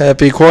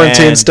 Happy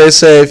quarantine. And- Stay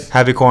safe.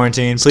 Happy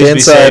quarantine. Stay Please be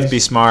inside. safe. Be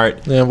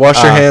smart. Yeah,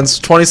 wash your Uh, hands.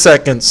 20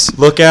 seconds.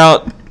 Look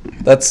out.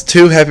 That's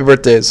 2 happy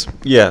birthdays.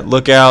 Yeah,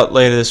 look out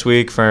later this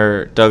week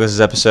for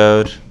Douglas's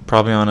episode.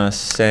 Probably on a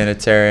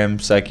sanitarium,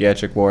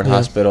 psychiatric ward, Yeah.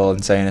 hospital,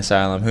 insane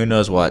asylum. Who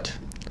knows what?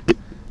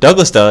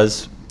 Douglas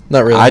does.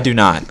 Not really. I do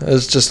not.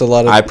 It's just a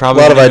lot of I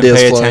probably lot of don't even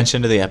ideas pay flowing.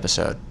 attention to the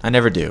episode. I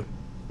never do.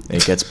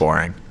 It gets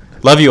boring.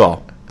 Love you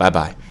all. Bye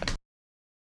bye.